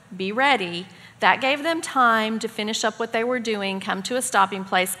 so be ready, that gave them time to finish up what they were doing, come to a stopping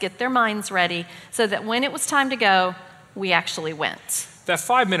place, get their minds ready, so that when it was time to go, we actually went. That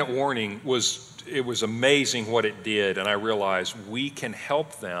 5-minute warning was amazing what it did, and I realized we can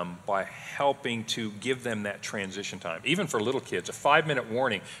help them by helping to give them that transition time. Even for little kids, a 5-minute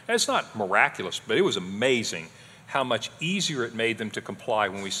warning, and it's not miraculous, but it was amazing how much easier it made them to comply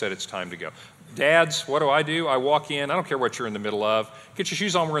when we said it's time to go. Dads, what do? I walk in, I don't care what you're in the middle of, get your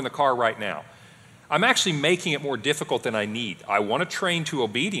shoes on, we're in the car right now. I'm actually making it more difficult than I need. I want to train to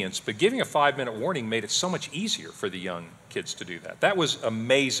obedience, but giving a 5-minute warning made it so much easier for the young kids to do that. That was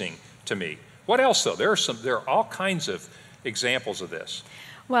amazing to me. What else, though? There are all kinds of examples of this.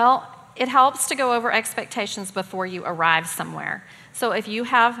 Well, it helps to go over expectations before you arrive somewhere. So if you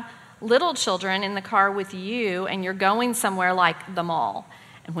have little children in the car with you and you're going somewhere like the mall,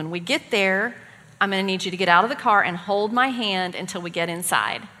 and when we get there, I'm going to need you to get out of the car and hold my hand until we get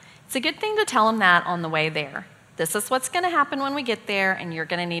inside. It's a good thing to tell them that on the way there. This is what's going to happen when we get there, and you're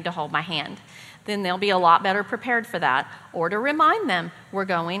going to need to hold my hand. Then they'll be a lot better prepared for that. Or to remind them, we're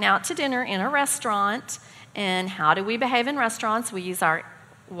going out to dinner in a restaurant, and how do we behave in restaurants? We use our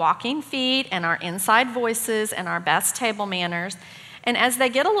walking feet and our inside voices and our best table manners. And as they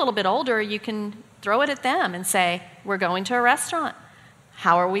get a little bit older, you can throw it at them and say, we're going to a restaurant.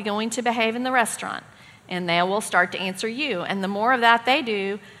 How are we going to behave in the restaurant? And they will start to answer you. And the more of that they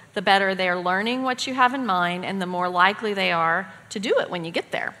do, the better they're learning what you have in mind, and the more likely they are to do it when you get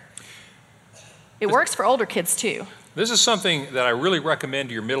there. It works for older kids too. This is something that I really recommend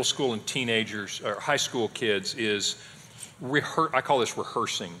to your middle school and teenagers or high school kids is I call this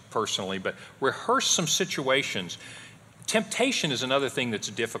rehearsing personally, but rehearse some situations. Temptation is another thing that's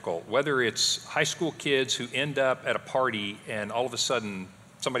difficult, whether it's high school kids who end up at a party and all of a sudden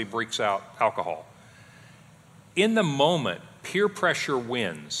somebody breaks out alcohol. In the moment, peer pressure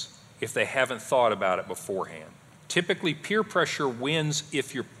wins if they haven't thought about it beforehand. Typically, peer pressure wins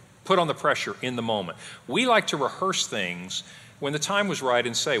if you're put on the pressure in the moment. We like to rehearse things when the time was right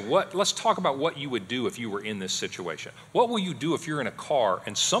and say, let's talk about what you would do if you were in this situation. What will you do if you're in a car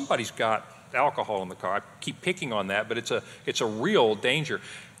and somebody's got alcohol in the car? I keep picking on that, but it's a real danger.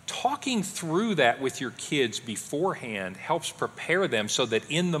 Talking through that with your kids beforehand helps prepare them so that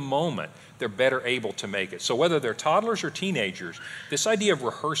in the moment they're better able to make it. So whether they're toddlers or teenagers, this idea of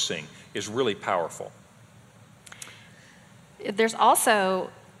rehearsing is really powerful. There's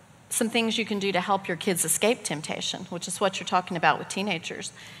also some things you can do to help your kids escape temptation, which is what you're talking about with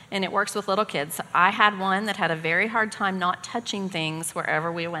teenagers. And it works with little kids. I had one that had a very hard time not touching things wherever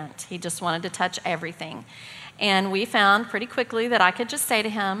we went. He just wanted to touch everything. And we found pretty quickly that I could just say to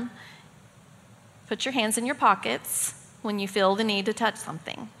him, put your hands in your pockets when you feel the need to touch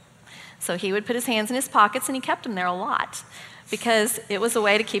something. So he would put his hands in his pockets, and he kept them there a lot because it was a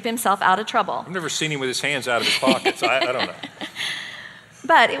way to keep himself out of trouble. I've never seen him with his hands out of his pockets. I don't know.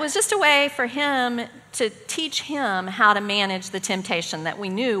 But it was just a way for him to teach him how to manage the temptation that we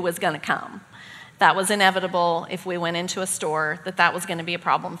knew was going to come. That was inevitable if we went into a store, that was going to be a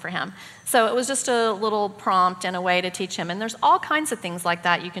problem for him. So it was just a little prompt and a way to teach him. And there's all kinds of things like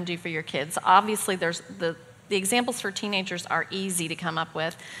that you can do for your kids. Obviously, there's the examples for teenagers are easy to come up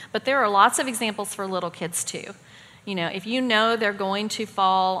with, but there are lots of examples for little kids too. You know, if you know they're going to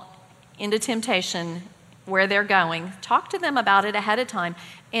fall into temptation where they're going, talk to them about it ahead of time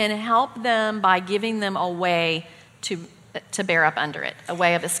and help them by giving them a way to bear up under it, a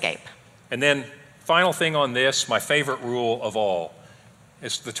way of escape. And then final thing on this, my favorite rule of all,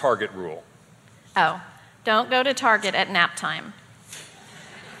 is the Target rule. Oh, don't go to Target at nap time.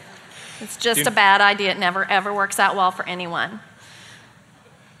 It's just a bad idea. It never, ever works out well for anyone.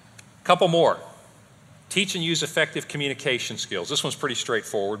 Couple more. Teach and use effective communication skills. This one's pretty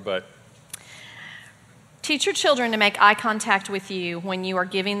straightforward, but teach your children to make eye contact with you when you are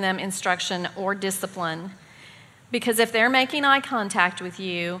giving them instruction or discipline. Because if they're making eye contact with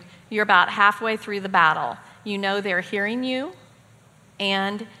you, you're about halfway through the battle. You know they're hearing you,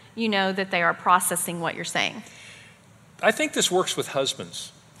 and you know that they are processing what you're saying. I think this works with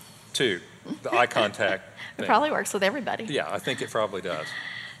husbands, too, the eye contact thing. It probably works with everybody. Yeah, I think it probably does.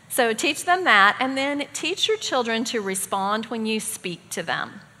 So teach them that, and then teach your children to respond when you speak to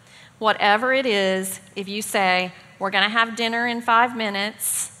them. Whatever it is, if you say, we're going to have dinner in 5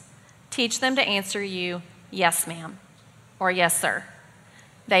 minutes, teach them to answer you, yes, ma'am, or yes, sir.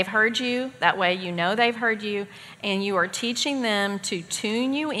 They've heard you, that way you know they've heard you, and you are teaching them to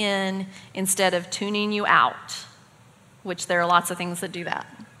tune you in instead of tuning you out, which there are lots of things that do that.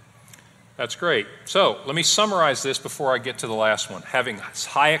 That's great. So let me summarize this before I get to the last one. Having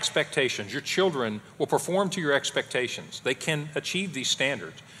high expectations. Your children will perform to your expectations. They can achieve these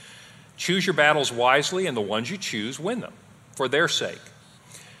standards. Choose your battles wisely, and the ones you choose, win them for their sake.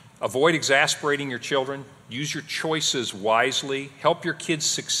 Avoid exasperating your children. Use your choices wisely. Help your kids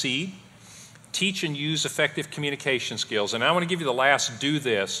succeed. Teach and use effective communication skills. And I want to give you the last do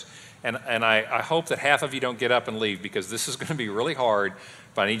this, and I hope that half of you don't get up and leave, because this is going to be really hard,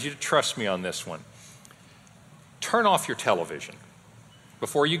 but I need you to trust me on this one. Turn off your television.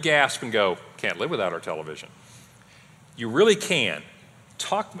 Before you gasp and go, can't live without our television. You really can.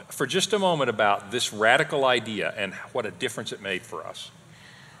 Talk for just a moment about this radical idea and what a difference it made for us.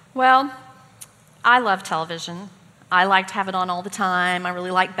 Well, I love television. I like to have it on all the time. I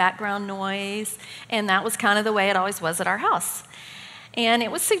really like background noise, and that was kind of the way it always was at our house. And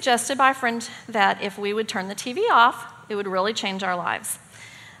it was suggested by a friend that if we would turn the TV off, it would really change our lives.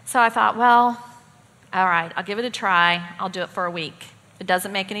 So I thought, well, all right, I'll give it a try. I'll do it for a week. If it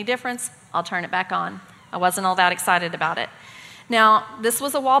doesn't make any difference, I'll turn it back on. I wasn't all that excited about it. Now, this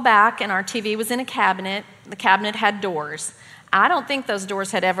was a while back, and our TV was in a cabinet. The cabinet had doors. I don't think those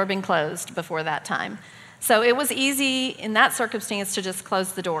doors had ever been closed before that time. So it was easy in that circumstance to just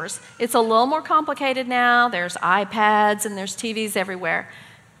close the doors. It's a little more complicated now. There's iPads and there's TVs everywhere.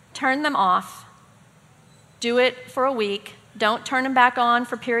 Turn them off. Do it for a week. Don't turn them back on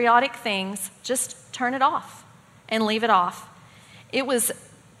for periodic things. Just turn it off and leave it off. It was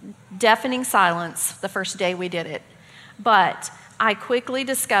deafening silence the first day we did it. But I quickly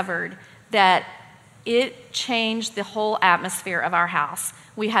discovered that it changed the whole atmosphere of our house.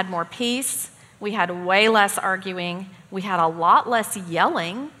 We had more peace. We had way less arguing. We had a lot less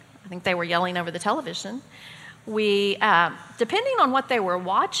yelling. I think they were yelling over the television. We, depending on what they were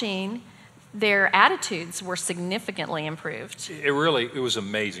watching, their attitudes were significantly improved. It was an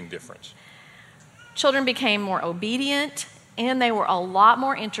amazing difference. Children became more obedient, and they were a lot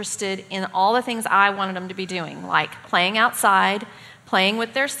more interested in all the things I wanted them to be doing, like playing outside, playing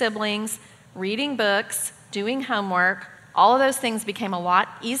with their siblings, reading books, doing homework. All of those things became a lot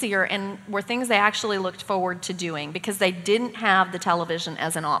easier and were things they actually looked forward to doing because they didn't have the television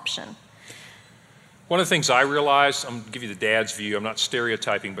as an option. One of the things I realized, I'm going to give you the dad's view, I'm not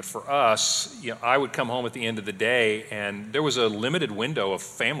stereotyping, but for us, I would come home at the end of the day and there was a limited window of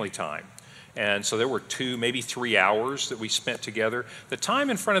family time. And so there were 2, maybe 3 hours that we spent together. The time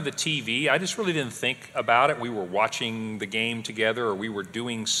in front of the TV, I just really didn't think about it. We were watching the game together, or we were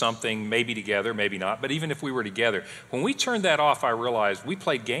doing something maybe together, maybe not. But even if we were together, when we turned that off, I realized we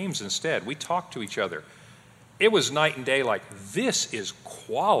played games instead. We talked to each other. It was night and day, like this is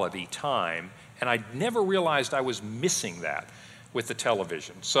quality time. And I never realized I was missing that with the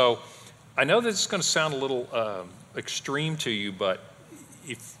television. So I know that it's going to sound a little extreme to you, but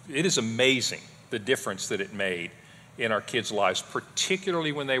it is amazing the difference that it made in our kids' lives,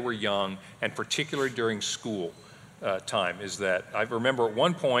 particularly when they were young and particularly during school time, is that I remember at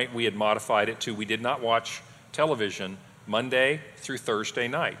one point we had modified it to we did not watch television Monday through Thursday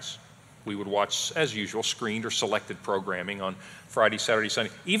nights. We would watch, as usual, screened or selected programming on Friday, Saturday,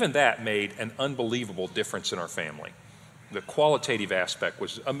 Sunday. Even that made an unbelievable difference in our family. The qualitative aspect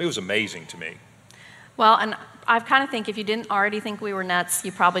was amazing to me. Well, and I kind of think if you didn't already think we were nuts,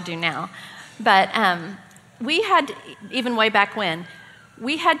 you probably do now. But we had, even way back when,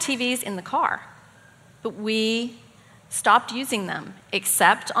 we had TVs in the car, but we stopped using them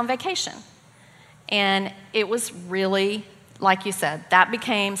except on vacation. And it was really, like you said, that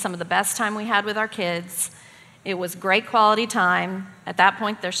became some of the best time we had with our kids. It was great quality time. At that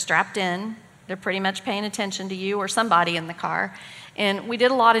point, they're strapped in. They're pretty much paying attention to you or somebody in the car. And we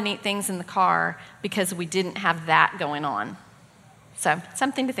did a lot of neat things in the car because we didn't have that going on. So,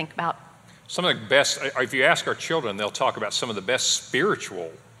 something to think about. Some of the best, if you ask our children, they'll talk about some of the best spiritual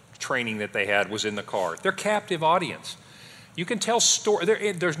training that they had was in the car. They're captive audience. You can tell stories.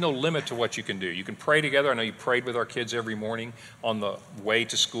 There's no limit to what you can do. You can pray together. I know you prayed with our kids every morning on the way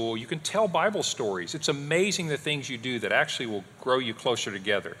to school. You can tell Bible stories. It's amazing the things you do that actually will grow you closer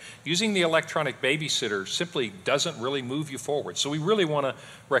together. Using the electronic babysitter simply doesn't really move you forward. So we really want to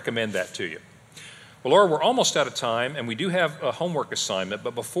recommend that to you. Well, Laura, we're almost out of time, and we do have a homework assignment.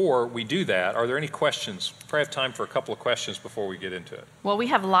 But before we do that, are there any questions? We probably have time for a couple of questions before we get into it. Well, we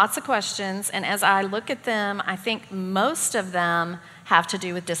have lots of questions, and as I look at them, I think most of them have to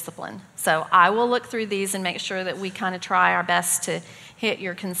do with discipline. So I will look through these and make sure that we kind of try our best to hit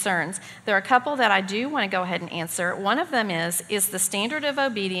your concerns. There are a couple that I do want to go ahead and answer. One of them is the standard of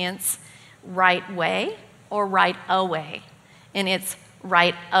obedience right way or right away? And it's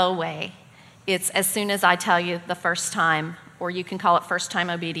right away. It's as soon as I tell you the first time, or you can call it first time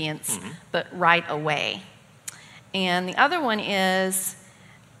obedience, but right away. And the other one is,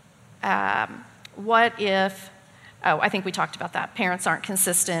 what if, I think we talked about that. Parents aren't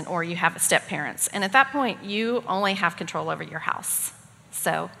consistent, or you have step parents. And at that point, you only have control over your house.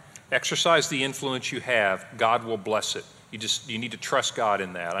 So Exercise the influence you have. God will bless it. You need to trust God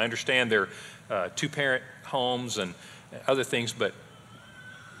in that. I understand there are two-parent homes and other things, but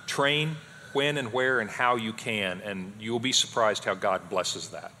train when and where and how you can, and you'll be surprised how God blesses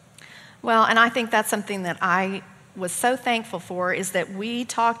that. Well, and I think that's something that I was so thankful for, is that we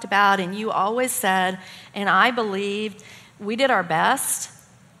talked about, and you always said, and I believed, we did our best,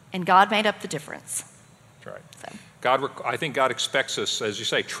 and God made up the difference. That's right. So. I think God expects us, as you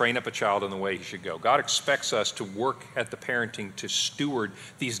say, train up a child in the way he should go. God expects us to work at the parenting to steward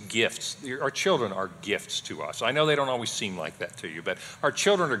these gifts. Our children are gifts to us. I know they don't always seem like that to you, but our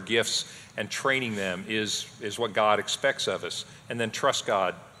children are gifts, and training them is what God expects of us. And then trust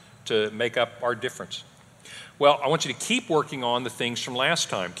God to make up our difference. Well, I want you to keep working on the things from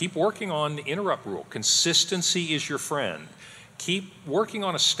last time. Keep working on the interrupt rule. Consistency is your friend. Keep working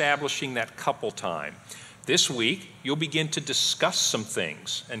on establishing that couple time. This week, you'll begin to discuss some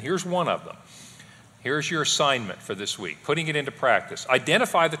things, and here's one of them. Here's your assignment for this week, putting it into practice.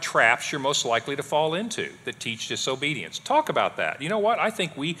 Identify the traps you're most likely to fall into that teach disobedience. Talk about that. You know what? I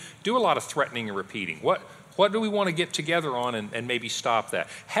think we do a lot of threatening and repeating. What do we want to get together on and maybe stop that?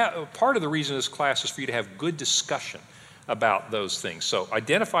 Part of the reason this class is for you to have good discussion about those things. So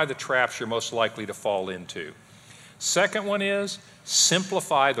identify the traps you're most likely to fall into. Second one is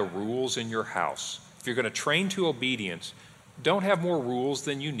simplify the rules in your house. If you're going to train to obedience, don't have more rules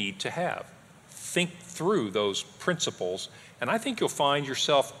than you need to have. Think through those principles, and I think you'll find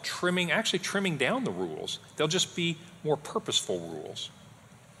yourself trimming down the rules. They'll just be more purposeful rules.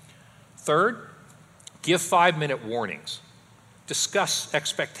 Third, give 5-minute warnings. Discuss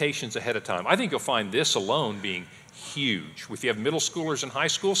expectations ahead of time. I think you'll find this alone being huge. If you have middle schoolers and high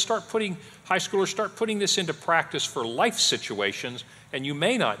schoolers, start putting this into practice for life situations, and you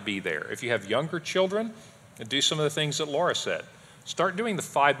may not be there. If you have younger children, do some of the things that Laura said. Start doing the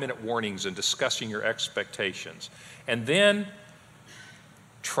 5-minute warnings and discussing your expectations. And then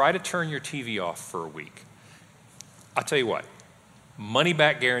try to turn your TV off for a week. I'll tell you what, money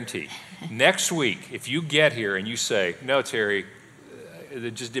back guarantee. Next week, if you get here and you say, no, Terry,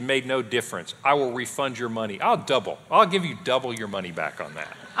 it made no difference, I will refund your money. I'll give you double your money back on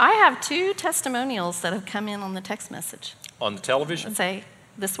that. I have 2 testimonials that have come in on the text message. On the television? And say,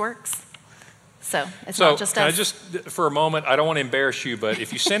 this works. So it's not just us. Can I just, for a moment, I don't want to embarrass you, but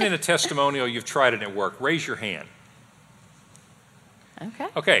if you send in a testimonial, you've tried it and it worked, raise your hand.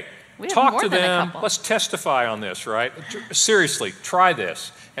 Okay. Talk to them. Let's testify on this, right? Seriously, try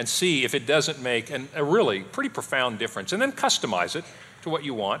this and see if it doesn't make a really pretty profound difference. And then customize it to what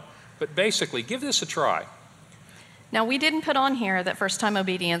you want. But basically, give this a try. Now, we didn't put on here that first-time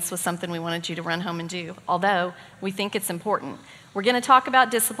obedience was something we wanted you to run home and do, although we think it's important. We're going to talk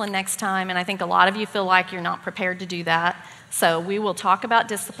about discipline next time, and I think a lot of you feel like you're not prepared to do that. So we will talk about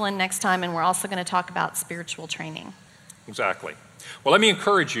discipline next time, and we're also going to talk about spiritual training. Exactly. Well, let me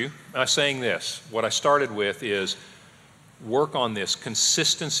encourage you by saying this. What I started with is work on this.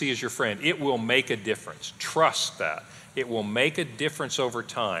 Consistency is your friend. It will make a difference. Trust that. It will make a difference over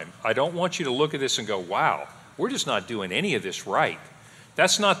time. I don't want you to look at this and go, wow, we're just not doing any of this right.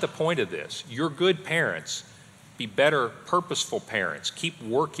 That's not the point of this. You're good parents. Be better, purposeful parents. Keep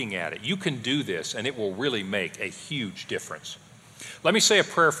working at it. You can do this, and it will really make a huge difference. Let me say a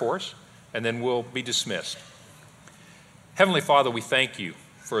prayer for us, and then we'll be dismissed. Heavenly Father, we thank you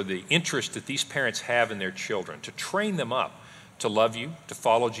for the interest that these parents have in their children, to train them up to love you, to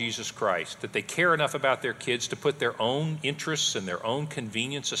follow Jesus Christ, that they care enough about their kids to put their own interests and their own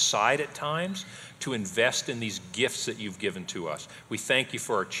convenience aside at times to invest in these gifts that you've given to us. We thank you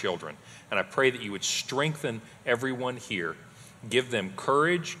for our children, and I pray that you would strengthen everyone here. Give them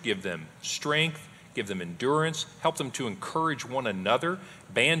courage, give them strength, give them endurance, help them to encourage one another,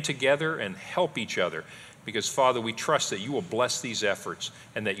 band together and help each other. Because, Father, we trust that you will bless these efforts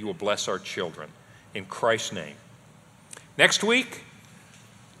and that you will bless our children. In Christ's name. Next week,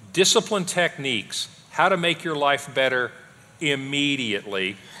 discipline techniques, how to make your life better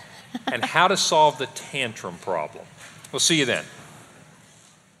immediately, and how to solve the tantrum problem. We'll see you then.